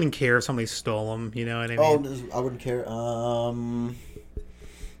you wouldn't care if somebody stole them, you know what I mean? Oh, I wouldn't care.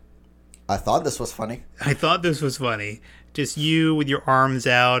 I thought this was funny. Just you with your arms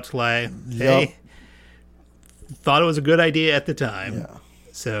out, like, hey, thought it was a good idea at the time. Yeah.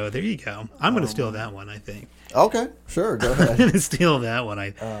 So there you go. I'm going to steal that one, I think. Okay, sure, go ahead. I'm going to steal that one.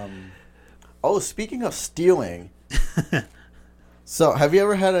 Speaking of stealing, so have you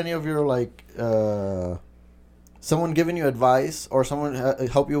ever had any of your, like, someone giving you advice or someone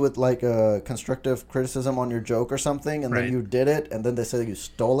help you with, like, constructive criticism on your joke or something, and then you did it, and then they said you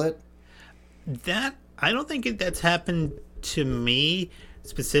stole it? That... I don't think that's happened to me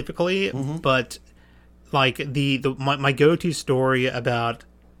specifically, but like my go-to story about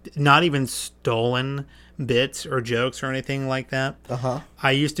not even stolen bits or jokes or anything like that. I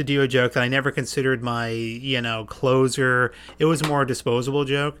used to do a joke that I never considered my closer. It was more a disposable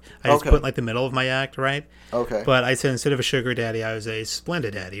joke. I just put in like the middle of my act, right? Okay. But I said instead of a sugar daddy, I was a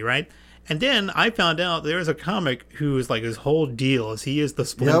Splenda daddy, right? And then I found out there was a comic who is like his whole deal is he is the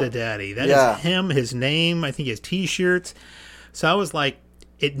Splenda Daddy. That is him, his name. I think he has T-shirts. So I was like,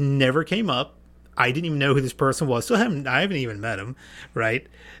 it never came up. I didn't even know who this person was. I haven't even met him, right?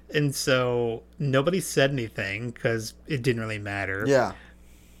 And so nobody said anything because it didn't really matter. Yeah.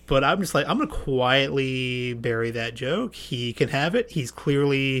 But I'm just like, I'm going to quietly bury that joke. He can have it. He's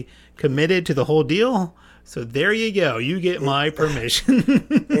clearly committed to the whole deal. So there you go. You get my permission.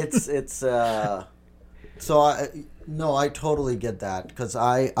 I totally get that, because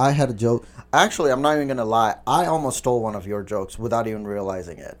I had a joke. Actually, I'm not even going to lie. I almost stole one of your jokes without even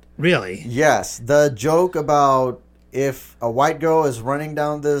realizing it. Really? Yes. The joke about if a white girl is running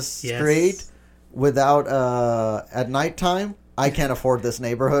down this street without at nighttime, I can't afford this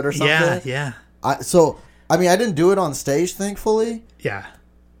neighborhood or something. Yeah. I didn't do it on stage, thankfully. Yeah.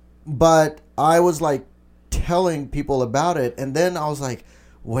 But I was like telling people about it, and then I was like,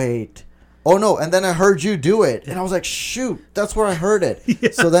 wait. Oh no, and then I heard you do it, and I was like, shoot, that's where I heard it. Yeah.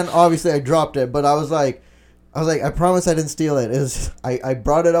 So then obviously I dropped it, but I was like, I promise I didn't steal it. It was, I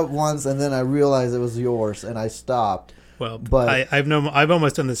brought it up once, and then I realized it was yours, and I stopped. Well, but I've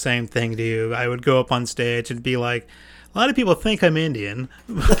almost done the same thing to you. I would go up on stage and be like, a lot of people think I'm Indian.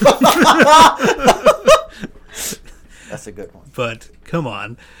 That's a good one. But come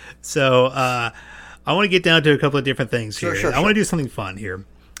on. So I want to get down to a couple of different things here. Sure. I want to do something fun here.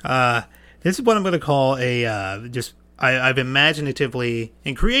 This is what I'm going to call I've imaginatively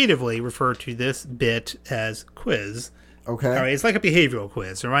and creatively referred to this bit as quiz. Okay. All right, it's like a behavioral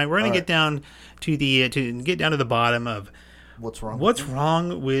quiz. All right, we're going to get down to the bottom of what's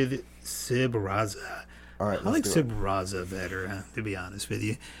wrong with Sib Raza. All right, I like Sib Raza better, to be honest with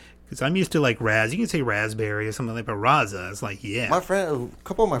you, because I'm used to like Raz. You can say raspberry or something like, but Raza, it's like a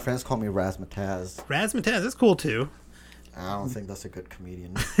couple of my friends call me Razzmatazz. Razzmatazz, that's cool too. I don't think that's a good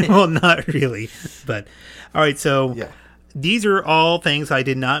comedian. Well, not really, but all right. So these are all things I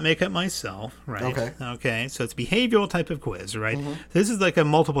did not make up myself, right? Okay. So it's a behavioral type of quiz, right? Mm-hmm. This is like a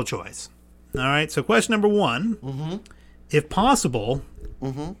multiple choice. All right. So question number 1: mm-hmm. If possible,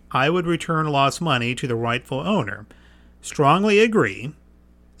 mm-hmm. I would return lost money to the rightful owner. Strongly agree.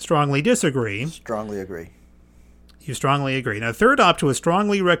 Strongly disagree. Strongly agree. You strongly agree. Now, third option was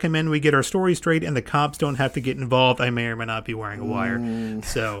strongly recommend we get our story straight and the cops don't have to get involved. I may or may not be wearing a wire.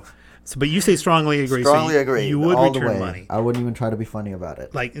 So, but you say strongly agree. Strongly agree. You would all return the way. Money. I wouldn't even try to be funny about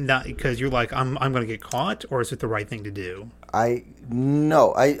it. Like, not because you're like, I'm going to get caught, or is it the right thing to do? I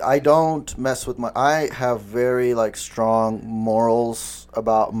don't mess with I have very like strong morals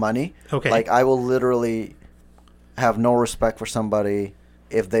about money. Okay. Like I will literally have no respect for somebody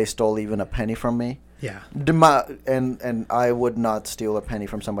if they stole even a penny from me. Yeah. And I would not steal a penny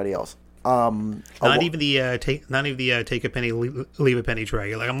from somebody else. Not even the take a penny, leave a penny tray.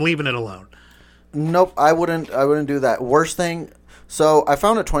 You're like, I'm leaving it alone. Nope, I wouldn't do that. Worst thing. So I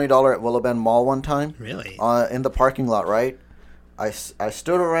found a $20 at Willow Bend Mall one time. Really? In the parking lot, right? I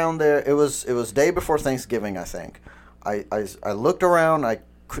stood around there. It was day before Thanksgiving, I think. I looked around. I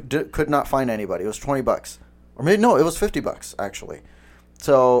could not find anybody. It was $20, or maybe no, it was $50 actually.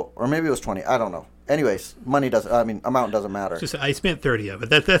 So, or maybe it was 20. I don't know. Anyways, amount doesn't matter. I spent 30 of it.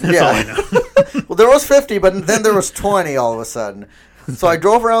 That's all I know. Well, there was 50, but then there was 20 all of a sudden. So I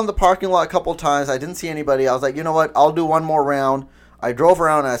drove around the parking lot a couple times. I didn't see anybody. I was like, you know what? I'll do one more round. I drove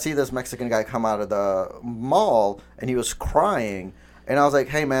around and I see this Mexican guy come out of the mall and he was crying. And I was like,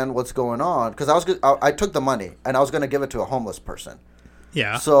 hey, man, what's going on? Because I took the money and I was going to give it to a homeless person.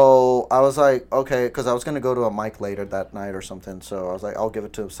 Yeah. So I was like, okay, because I was going to go to a mic later that night or something. So I was like, I'll give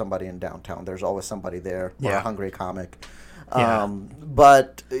it to somebody in downtown. There's always somebody there, or a hungry comic. Yeah.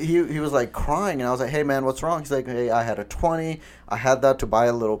 But he was like crying, and I was like, hey, man, what's wrong? He's like, hey, I had a 20. I had that to buy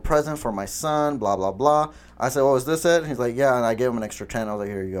a little present for my son, blah, blah, blah. I said, well, is this it? And he's like, yeah, and I gave him an extra 10. I was like,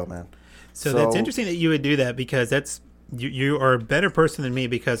 here you go, man. So that's interesting that you would do that, because that's you are a better person than me,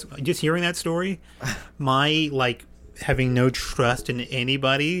 because just hearing that story, my, like, having no trust in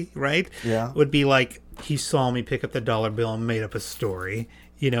anybody, right? Yeah. Would be like, he saw me pick up the dollar bill and made up a story.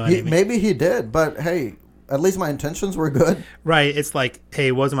 You know what I mean? Maybe he did, but hey, at least my intentions were good. Right. It's like, hey,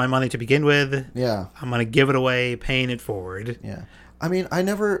 it wasn't my money to begin with. Yeah. I'm going to give it away, paying it forward. Yeah. I mean, I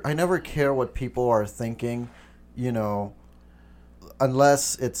never care what people are thinking,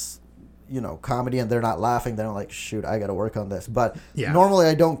 unless it's, comedy and they're not laughing. Then I'm like, shoot, I got to work on this. But normally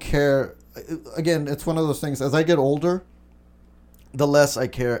I don't care. Again, it's one of those things. As I get older, the less I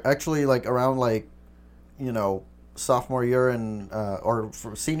care. Actually, like around sophomore year or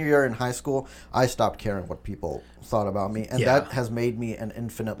for senior year in high school, I stopped caring what people thought about me, and that has made me an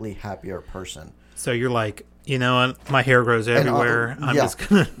infinitely happier person. So you're like, my hair grows everywhere. I'm just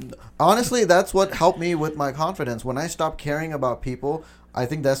gonna. Honestly, that's what helped me with my confidence. When I stopped caring about people, I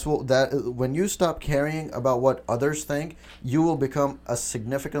think that's when you stop caring about what others think, you will become a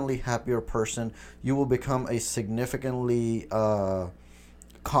significantly happier person. You will become a significantly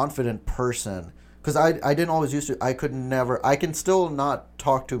confident person. Because I didn't always used to. I can still not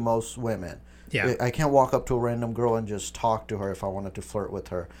talk to most women. Yeah. I can't walk up to a random girl and just talk to her if I wanted to flirt with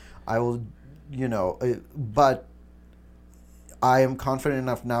her. I will, but I am confident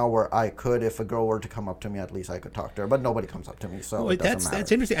enough now where I could, if a girl were to come up to me, at least I could talk to her. But nobody comes up to me, so it doesn't matter.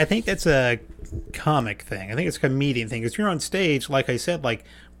 That's interesting. I think that's a comic thing. I think it's a comedian thing. Because you're on stage, like I said, like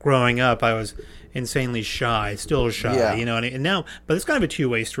growing up, I was insanely shy, still shy, Yeah. and now, but it's kind of a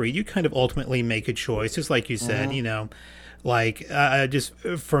two-way street. You kind of ultimately make a choice, just like you said, like just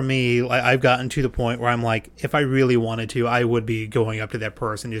for me, I've gotten to the point where I'm like, if I really wanted to, I would be going up to that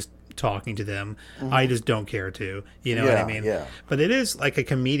person, just talking to them. I just don't care to, you know what I mean? Yeah. But it is like a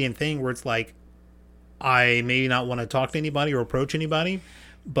comedian thing where it's like, I may not want to talk to anybody or approach anybody,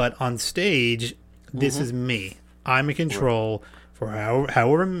 but on stage, this is me. I'm in control for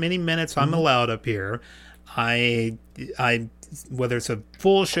however many minutes I'm allowed up here. I whether it's a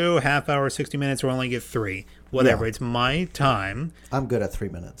full show, half hour, 60 minutes, or only get 3, whatever. Yeah. It's my time. I'm good at 3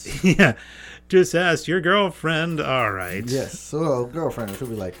 minutes. Yeah. Just ask your girlfriend. All right. Yes. So girlfriend, she'll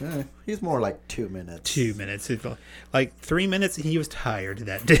be like, he's more like 2 minutes. 2 minutes. Like 3 minutes, he was tired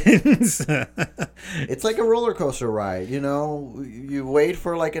that day. It's like a roller coaster ride. You wait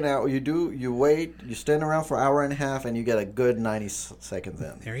for like an hour. You wait. You stand around for an hour and a half, and you get a good 90 seconds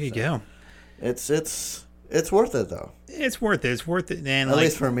in. There you go. It's worth it, though. It's worth it. It's worth it. And at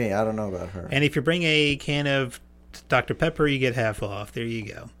least for me. I don't know about her. And if you bring a can of Dr. Pepper, you get half off. There you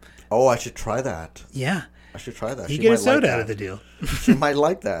go. Oh, I should try that. Yeah. I should try that. You get a soda out of the deal. She might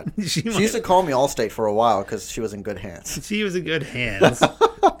like that. She used to call me Allstate for a while because she was in good hands. She was in good hands.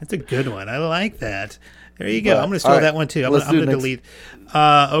 That's a good one. I like that. There you go. I'm going to steal that one, too. I'm going to delete.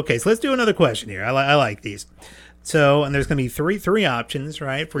 Okay, so let's do another question here. I like these. So, and there's going to be three options,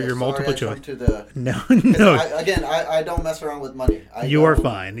 right, for your multiple choice. No. I don't mess around with money. You are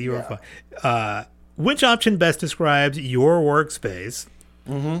fine. You are fine. Which option best describes your workspace?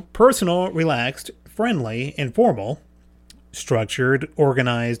 Personal, relaxed, friendly, informal, structured,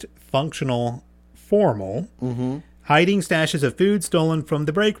 organized, functional, formal, hiding stashes of food stolen from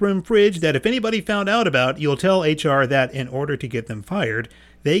the break room fridge that if anybody found out about, you'll tell HR that in order to get them fired,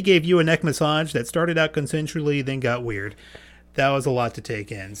 they gave you a neck massage that started out consensually, then got weird. That was a lot to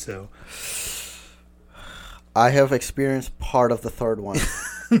take in, so. I have experienced part of the third one.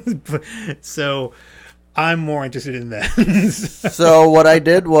 So, I'm more interested in that. So, what I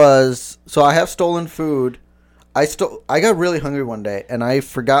did was, I have stolen food. I got really hungry one day, and I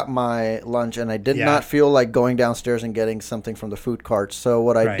forgot my lunch, and I did not feel like going downstairs and getting something from the food cart. So,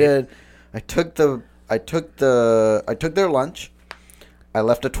 what I did, I took their lunch. I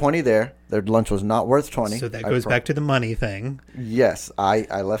left a 20 there. Their lunch was not worth 20. So that goes back to the money thing. Yes, I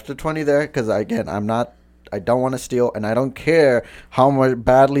left a 20 there because again, I don't want to steal, and I don't care how much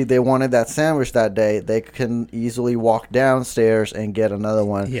badly they wanted that sandwich that day. They can easily walk downstairs and get another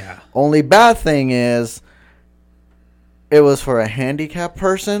one. Yeah. Only bad thing is, it was for a handicapped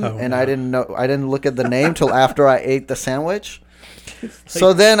person, and I didn't know. I didn't look at the name till after I ate the sandwich.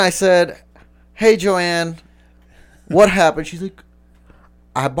 So then I said, "Hey, Joanne, what happened?" She's like,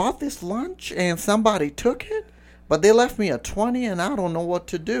 I bought this lunch and somebody took it, but they left me a 20 and I don't know what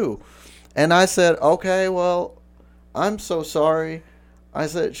to do. And I said, okay, well, I'm so sorry. I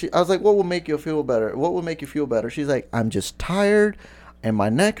was like, what will make you feel better? What will make you feel better? She's like, I'm just tired and my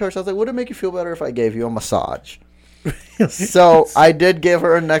neck hurts. I was like, would it make you feel better if I gave you a massage? So I did give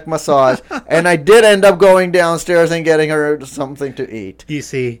her a neck massage, and I did end up going downstairs and getting her something to eat. You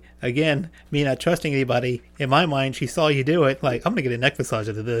see, again, me not trusting anybody. In my mind, she saw you do it. Like, I'm gonna get a neck massage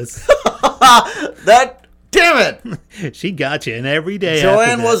after this. Damn it! She got you, and every day.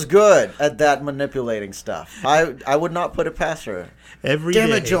 Joanne was good at that manipulating stuff. I would not put it past her.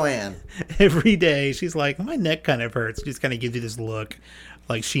 Damn it, Joanne! Every day, she's like, my neck kind of hurts. She just kind of gives you this look.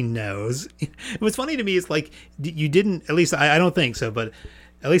 Like she knows. What's funny to me is like you didn't, at least I don't think so, but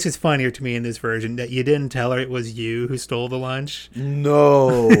at least it's funnier to me in this version that you didn't tell her it was you who stole the lunch.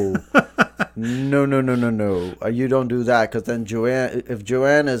 No. No. You don't do that because then if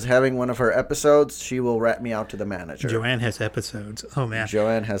Joanne is having one of her episodes, she will rat me out to the manager. Joanne has episodes. Oh, man.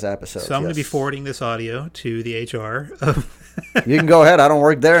 Joanne has episodes. So I'm going to be forwarding this audio to the HR. You can go ahead. I don't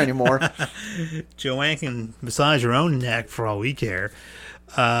work there anymore. Joanne can massage her own neck for all we care.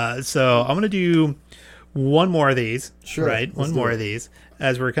 So I'm going to do one more of these. Sure. Right? One more of these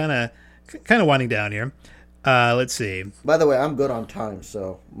as we're kind of winding down here. Let's see. By the way, I'm good on time,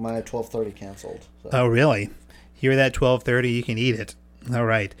 so my 12:30 canceled. So. Oh, really? Hear that 12:30? You can eat it. All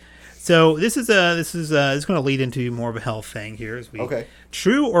right. So this is going to lead into more of a health thing here. Okay.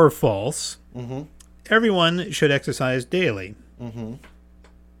 True or false? Mm-hmm. Everyone should exercise daily. Mm-hmm.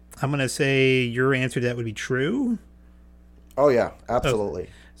 I'm going to say your answer to that would be true. Oh yeah, absolutely.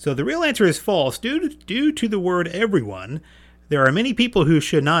 So the real answer is false. Due to the word everyone, there are many people who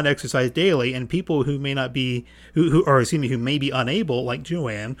should not exercise daily, and people who may not be, who may be unable, like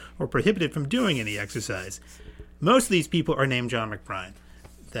Joanne, or prohibited from doing any exercise. Most of these people are named Jon McBrine.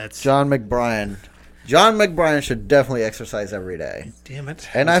 That's Jon McBrine. Jon McBrine should definitely exercise every day. Damn it.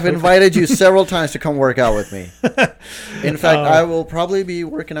 And I've invited you several times to come work out with me. In fact, I will probably be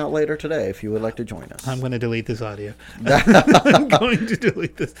working out later today if you would like to join us. I'm going to delete this audio. I'm going to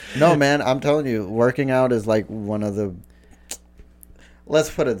delete this. No, man, I'm telling you, working out is like one of the... Let's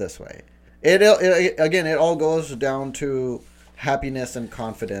put it this way. It all goes down to happiness and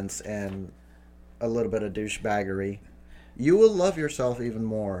confidence and a little bit of douchebaggery. You will love yourself even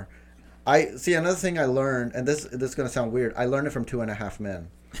more. I see another thing I learned, and this is going to sound weird. I learned it from 2.5 Men.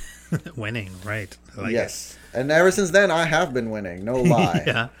 Winning, right? Yes, and ever since then I have been winning. No lie,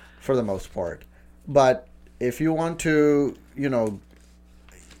 yeah. For the most part. But if you want to,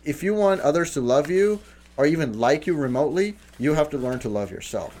 if you want others to love you or even like you remotely, you have to learn to love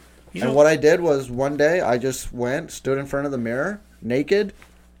yourself. And what I did was one day I just stood in front of the mirror naked,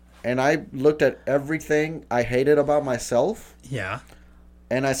 and I looked at everything I hated about myself. Yeah.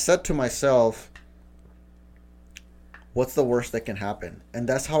 And I said to myself, what's the worst that can happen? And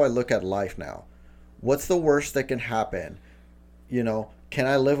that's how I look at life now. What's the worst that can happen? Can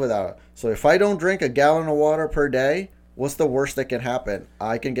I live without it? So if I don't drink a gallon of water per day, what's the worst that can happen?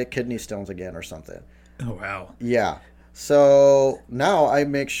 I can get kidney stones again or something. Oh, wow. Yeah. So now I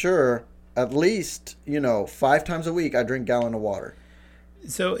make sure at least, 5 times a week I drink a gallon of water.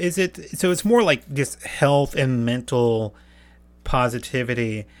 So it's more like just health and mental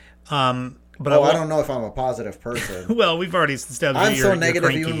positivity. But I don't know if I'm a positive person. Well, we've already established I'm so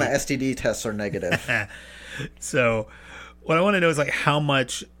negative, even my STD tests are negative. So what I want to know is like how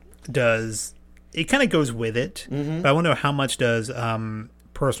much does it kind of goes with it, but I want to know how much does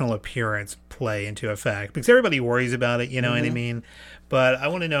personal appearance play into effect, because everybody worries about it, you know what I mean? But I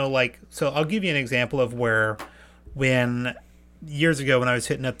want to know, so I'll give you an example of when years ago when I was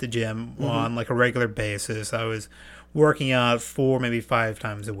hitting up the gym on like a regular basis, I was working out 4, maybe 5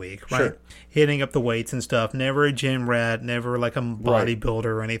 times a week, right? Sure. Hitting up the weights and stuff. Never a gym rat, never like a bodybuilder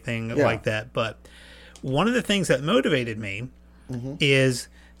or anything like that. But one of the things that motivated me is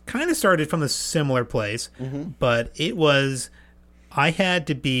kind of started from a similar place, but it was I had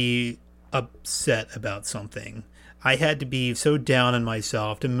to be upset about something. I had to be so down on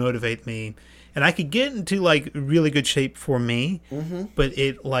myself to motivate me. And I could get into like really good shape for me, but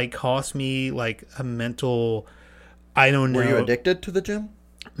it like cost me like a mental... I don't know. Were you addicted to the gym?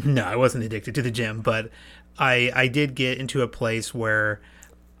 No, I wasn't addicted to the gym, but I did get into a place where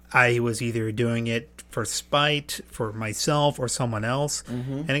I was either doing it for spite for myself or someone else.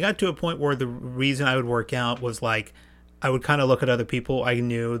 And it got to a point where the reason I would work out was like, I would kind of look at other people I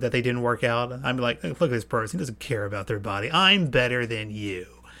knew that they didn't work out. I'd be like, look at this person. He doesn't care about their body. I'm better than you.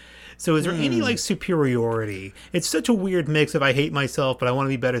 So is there any like superiority? It's such a weird mix of I hate myself, but I want to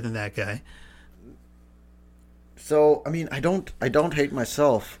be better than that guy. So, I mean, I don't hate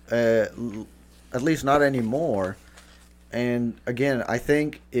myself, at least not anymore. And again, I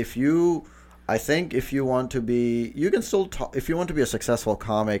think if you want to be, you can still talk, if you want to be a successful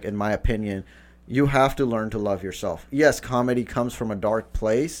comic, in my opinion, you have to learn to love yourself. Yes, comedy comes from a dark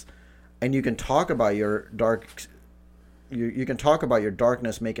place, and you can talk about your you can talk about your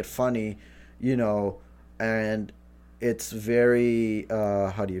darkness, make it funny, and it's very,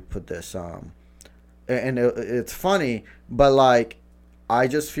 how do you put this, and it's funny, but like I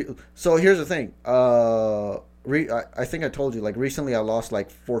just feel. So here's the thing. I think I told you, like, recently I lost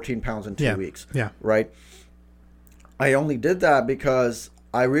like 14 pounds in 2 weeks. Yeah. Right. I only did that because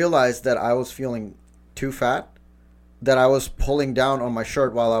I realized that I was feeling too fat, that I was pulling down on my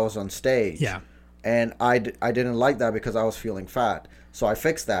shirt while I was on stage. Yeah. And I didn't like that because I was feeling fat. So I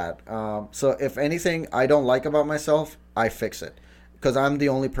fixed that. So if anything I don't like about myself, I fix it, because I'm the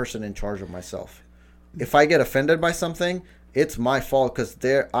only person in charge of myself. If I get offended by something, it's my fault, because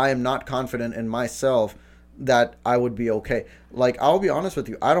I am not confident in myself that I would be okay. Like, I'll be honest with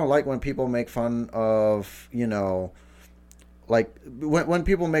you. I don't like when people make fun of, like when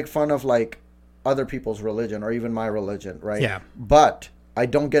people make fun of like other people's religion or even my religion, right? Yeah. But I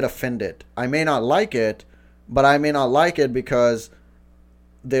don't get offended. I may not like it, but I may not like it because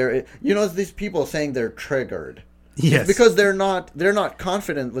these people saying they're triggered. Yes. Because they're not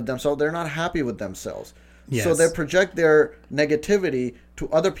confident with themselves. They're not happy with themselves. Yes. So they project their negativity to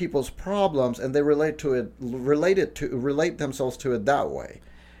other people's problems, and they relate themselves to it that way.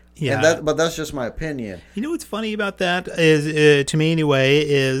 Yeah. But that's just my opinion. You know what's funny about that is, to me anyway,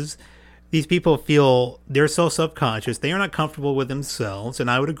 is these people feel they're so subconscious. They are not comfortable with themselves,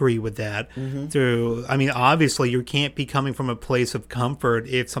 and I would agree with that. So, I mean, obviously, you can't be coming from a place of comfort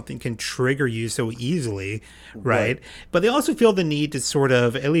if something can trigger you so easily, right? But they also feel the need to sort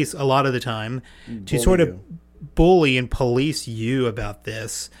of, at least a lot of the time, to sort of bully and police you about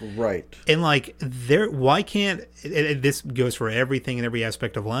this. Right. And like, why can't, this goes for everything in every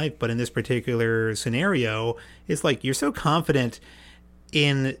aspect of life, but in this particular scenario, it's like you're so confident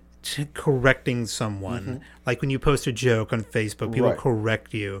in correcting someone. Like when you post a joke on Facebook, people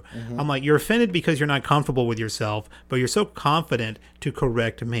correct you. I'm like, you're offended because you're not comfortable with yourself, but you're so confident to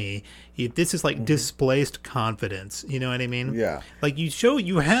correct me. This is like displaced confidence. You know what I mean? Yeah. Like you show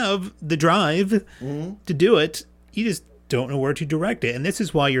you have the drive to do it. You just don't know where to direct it. And this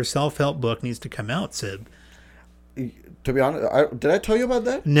is why your self-help book needs to come out, Sib. To be honest, did I tell you about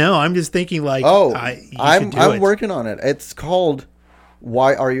that? No, I'm just thinking like, I'm working on it. It's called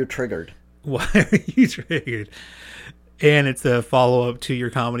Why Are You Triggered? Why Are You Triggered? And it's a follow-up to your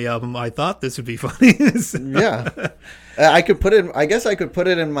comedy album. I thought this would be funny. Yeah. I could put it, I guess I could put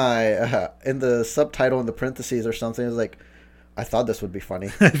it in my, in the subtitle in the parentheses or something. It's like, I thought this would be funny.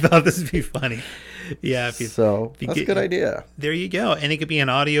 I thought this would be funny. Yeah. That's a good idea. There you go. And it could be an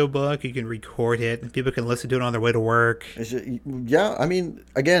audio book. You can record it. And people can listen to it on their way to work. Yeah. I mean,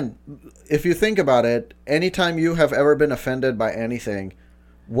 again, if you think about it, anytime you have ever been offended by anything,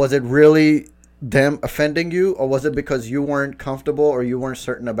 was it really them offending you, or was it because you weren't comfortable or you weren't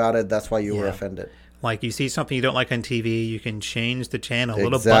certain about it? That's why you were offended. Like you see something you don't like on TV, you can change the channel. A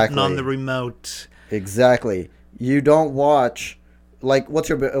little button on the remote. Exactly. You don't watch, like, what's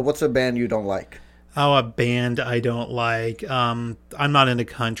a band you don't like? Oh, a band I don't like. I'm not into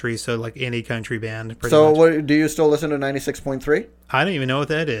country, so like any country band. So what, do you still listen to 96.3? I don't even know what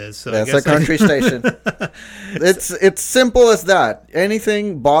that is. So that's a country station. It's simple as that.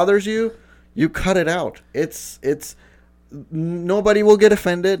 Anything bothers you, you cut it out. It's nobody will get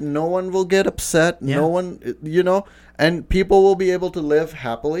offended. No one will get upset. Yeah. No one, and people will be able to live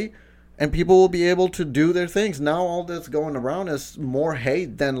happily. And people will be able to do their things. Now all that's going around is more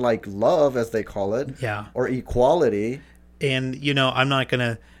hate than like love, as they call it. Yeah. Or equality. And, I'm not going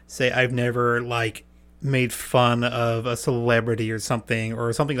to say I've never like made fun of a celebrity or something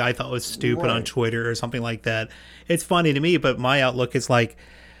that I thought was stupid on Twitter or something like that. It's funny to me, but my outlook is like,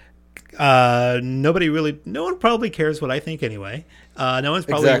 no one probably cares what I think anyway. No one's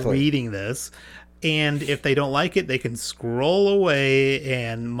probably reading this. And if they don't like it, they can scroll away,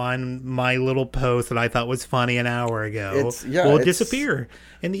 and my little post that I thought was funny an hour ago will disappear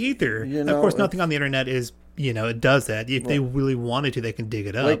in the ether. Of course, nothing on the internet is, it does that. If they really wanted to, they can dig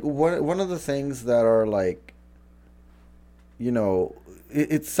it up. Like one of the things that are like,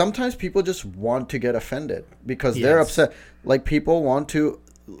 it's sometimes people just want to get offended because they're upset. Like people want to,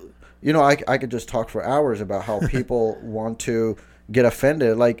 I could just talk for hours about how people want to get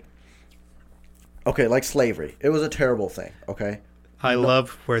offended. Okay, like slavery. It was a terrible thing, okay? I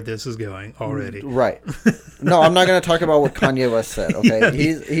love where this is going already. Right. No, I'm not going to talk about what Kanye West said, okay?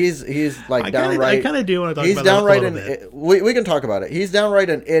 He's like downright... I kind of do want to talk about that a little bit. We can talk about it. He's downright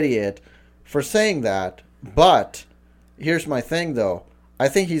an idiot for saying that, but here's my thing, though. I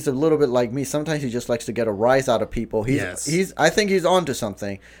think he's a little bit like me. Sometimes he just likes to get a rise out of people. I think he's onto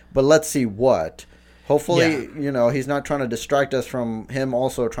something, but let's see what... Hopefully, he's not trying to distract us from him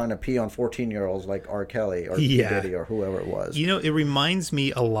also trying to pee on 14-year-olds like R. Kelly or P. Diddy or whoever it was. It reminds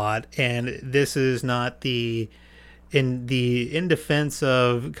me a lot, and this is not in defense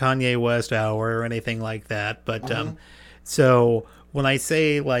of Kanye West hour or anything like that, but so when I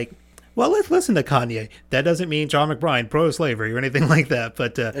say like, well, let's listen to Kanye, that doesn't mean Jon McBrine pro-slavery or anything like that,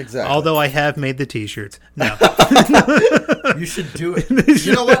 but although I have made the t-shirts. No. You should do it.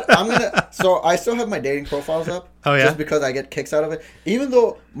 You know what? So I still have my dating profiles up. Oh, yeah? Just because I get kicks out of it. Even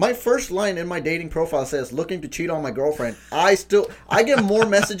though my first line in my dating profile says, looking to cheat on my girlfriend, I get more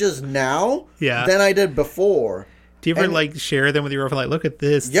messages now than I did before. Do you ever share them with your girlfriend? Like, look at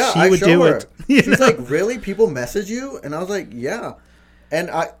this. Yeah, she would do her. It. She's like, really? People message you? And I was like, yeah. And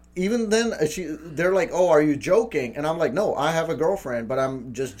even then, they're like, "Oh, are you joking?" And I'm like, "No, I have a girlfriend, but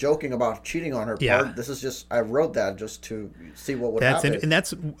I'm just joking about cheating on her part. This is just I wrote that just to see what would happen." And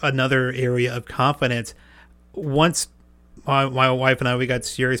that's another area of confidence. Once my wife and we got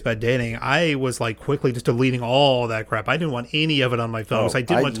serious about dating, I was like quickly just deleting all that crap. I didn't want any of it on my phone because I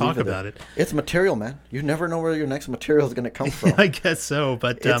didn't want to talk about it. It's material, man. You never know where your next material is going to come from. I guess so,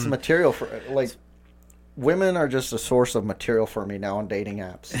 but it's material for like. women are just a source of material for me now on dating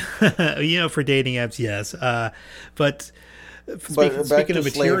apps. For dating apps, yes. But But speaking of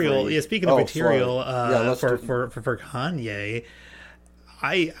material, slavery. speaking of material, for for Kanye,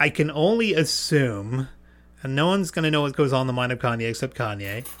 I can only assume, and no one's going to know what goes on in the mind of Kanye except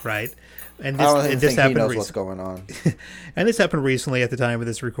Kanye, right? And I don't think he knows recently. what's going on. And this happened recently at the time of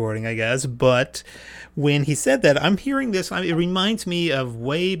this recording, I guess. But when he said that, I'm hearing this. It reminds me of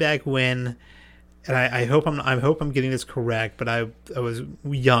way back when, and I hope I'm getting this correct. But I was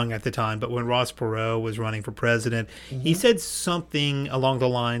young at the time. But when Ross Perot was running for president, he said something along the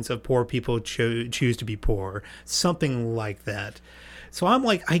lines of "poor people choose to be poor," something like that. So I'm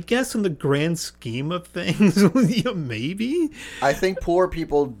like, I guess in the grand scheme of things, maybe. I think poor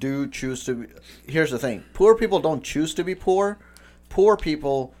people do choose to. Here's the thing: poor people don't choose to be poor. Poor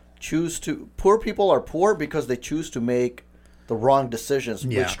people are poor because they choose to make the wrong decisions,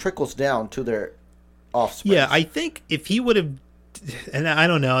 which trickles down to their offspring. Yeah, I think if he would have, and I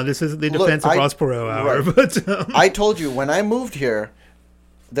don't know, this is the defense of Ross Perot hour, right. But I told you when I moved here,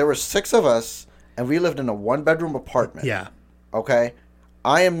 there were 6 of us, and we lived in a 1-bedroom apartment. Yeah. Okay,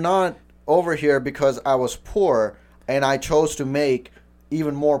 I am not over here because I was poor and I chose to make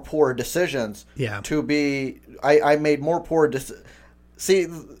even more poor decisions. Yeah. I made more poor decisions. See,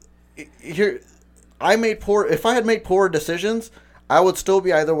 here, if I had made poor decisions, I would still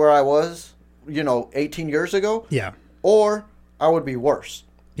be either where I was, 18 years ago. Yeah. Or I would be worse.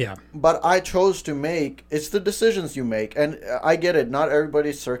 Yeah. But I chose to it's the decisions you make. And I get it. Not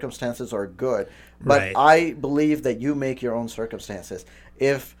everybody's circumstances are good. But right. I believe that you make your own circumstances.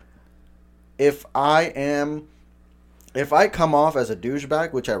 If I come off as a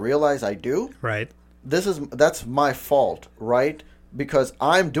douchebag, which I realize I do, right, that's my fault, right? Because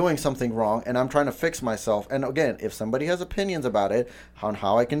I'm doing something wrong and I'm trying to fix myself. And again, if somebody has opinions about it, on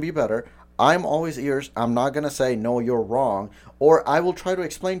how I can be better, I'm always ears. I'm not going to say, no, you're wrong. Or I will try to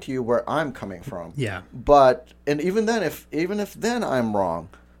explain to you where I'm coming from. Yeah. And even then, if then I'm wrong,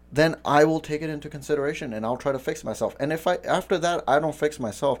 then I will take it into consideration and I'll try to fix myself. And if after that I don't fix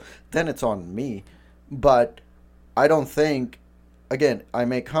myself, then it's on me. But I don't think, again, I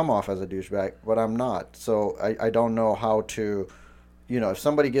may come off as a douchebag, but I'm not. So I don't know how to, if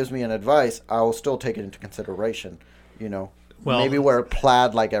somebody gives me an advice, I will still take it into consideration, Well, maybe wear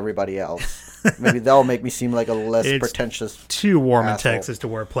plaid like everybody else. Maybe that'll make me seem like a less pretentious. Too warm asshole. in Texas to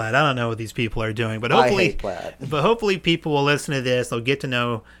wear plaid. I don't know what these people are doing, but hopefully, I hate plaid. But hopefully, people will listen to this. They'll get to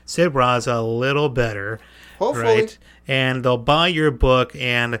know Sib Raza a little better, hopefully, right? And they'll buy your book.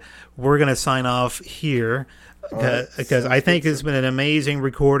 And we're gonna sign off here because I think it's been an amazing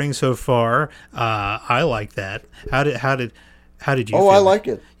recording so far. I like that. How did you feel? I like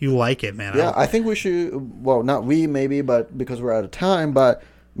it. You like it, man. Yeah, I think we should, well, not we maybe, but because we're out of time, but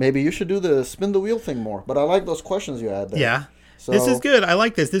maybe you should do the spin the wheel thing more. But I like those questions you had there. Yeah. So, this is good. I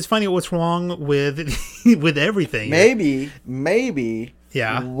like this. This is finding out what's wrong with with everything. Maybe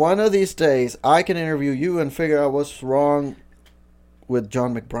yeah, one of these days I can interview you and figure out what's wrong with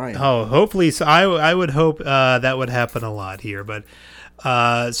Jon McBrine. Oh, hopefully. So I would hope that would happen a lot here. But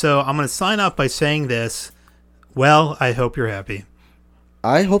so I'm going to sign off by saying this. Well, I hope you're happy.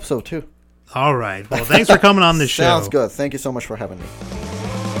 I hope so, too. All right. Well, thanks for coming on the show. Sounds good. Thank you so much for having me.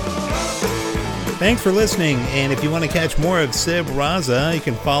 Thanks for listening. And if you want to catch more of Sib Raza, you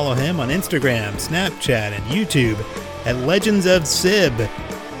can follow him on Instagram, Snapchat, and YouTube at Legends of Sib.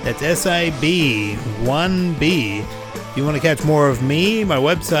 That's SIB 1B. If you want to catch more of me, my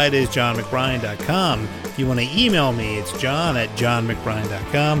website is jonmcbrine.com. If you want to email me, it's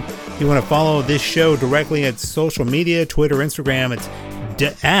john@jonmcbrine.com. If you want to follow this show directly at social media, Twitter, Instagram, it's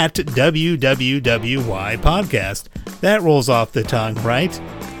at WWWY Podcast. That rolls off the tongue, right?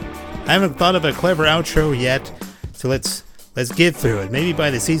 I haven't thought of a clever outro yet, so let's get through it. Maybe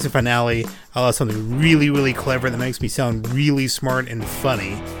by the season finale, I'll have something really, really clever that makes me sound really smart and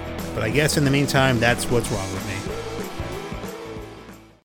funny. But I guess in the meantime, that's what's wrong with me.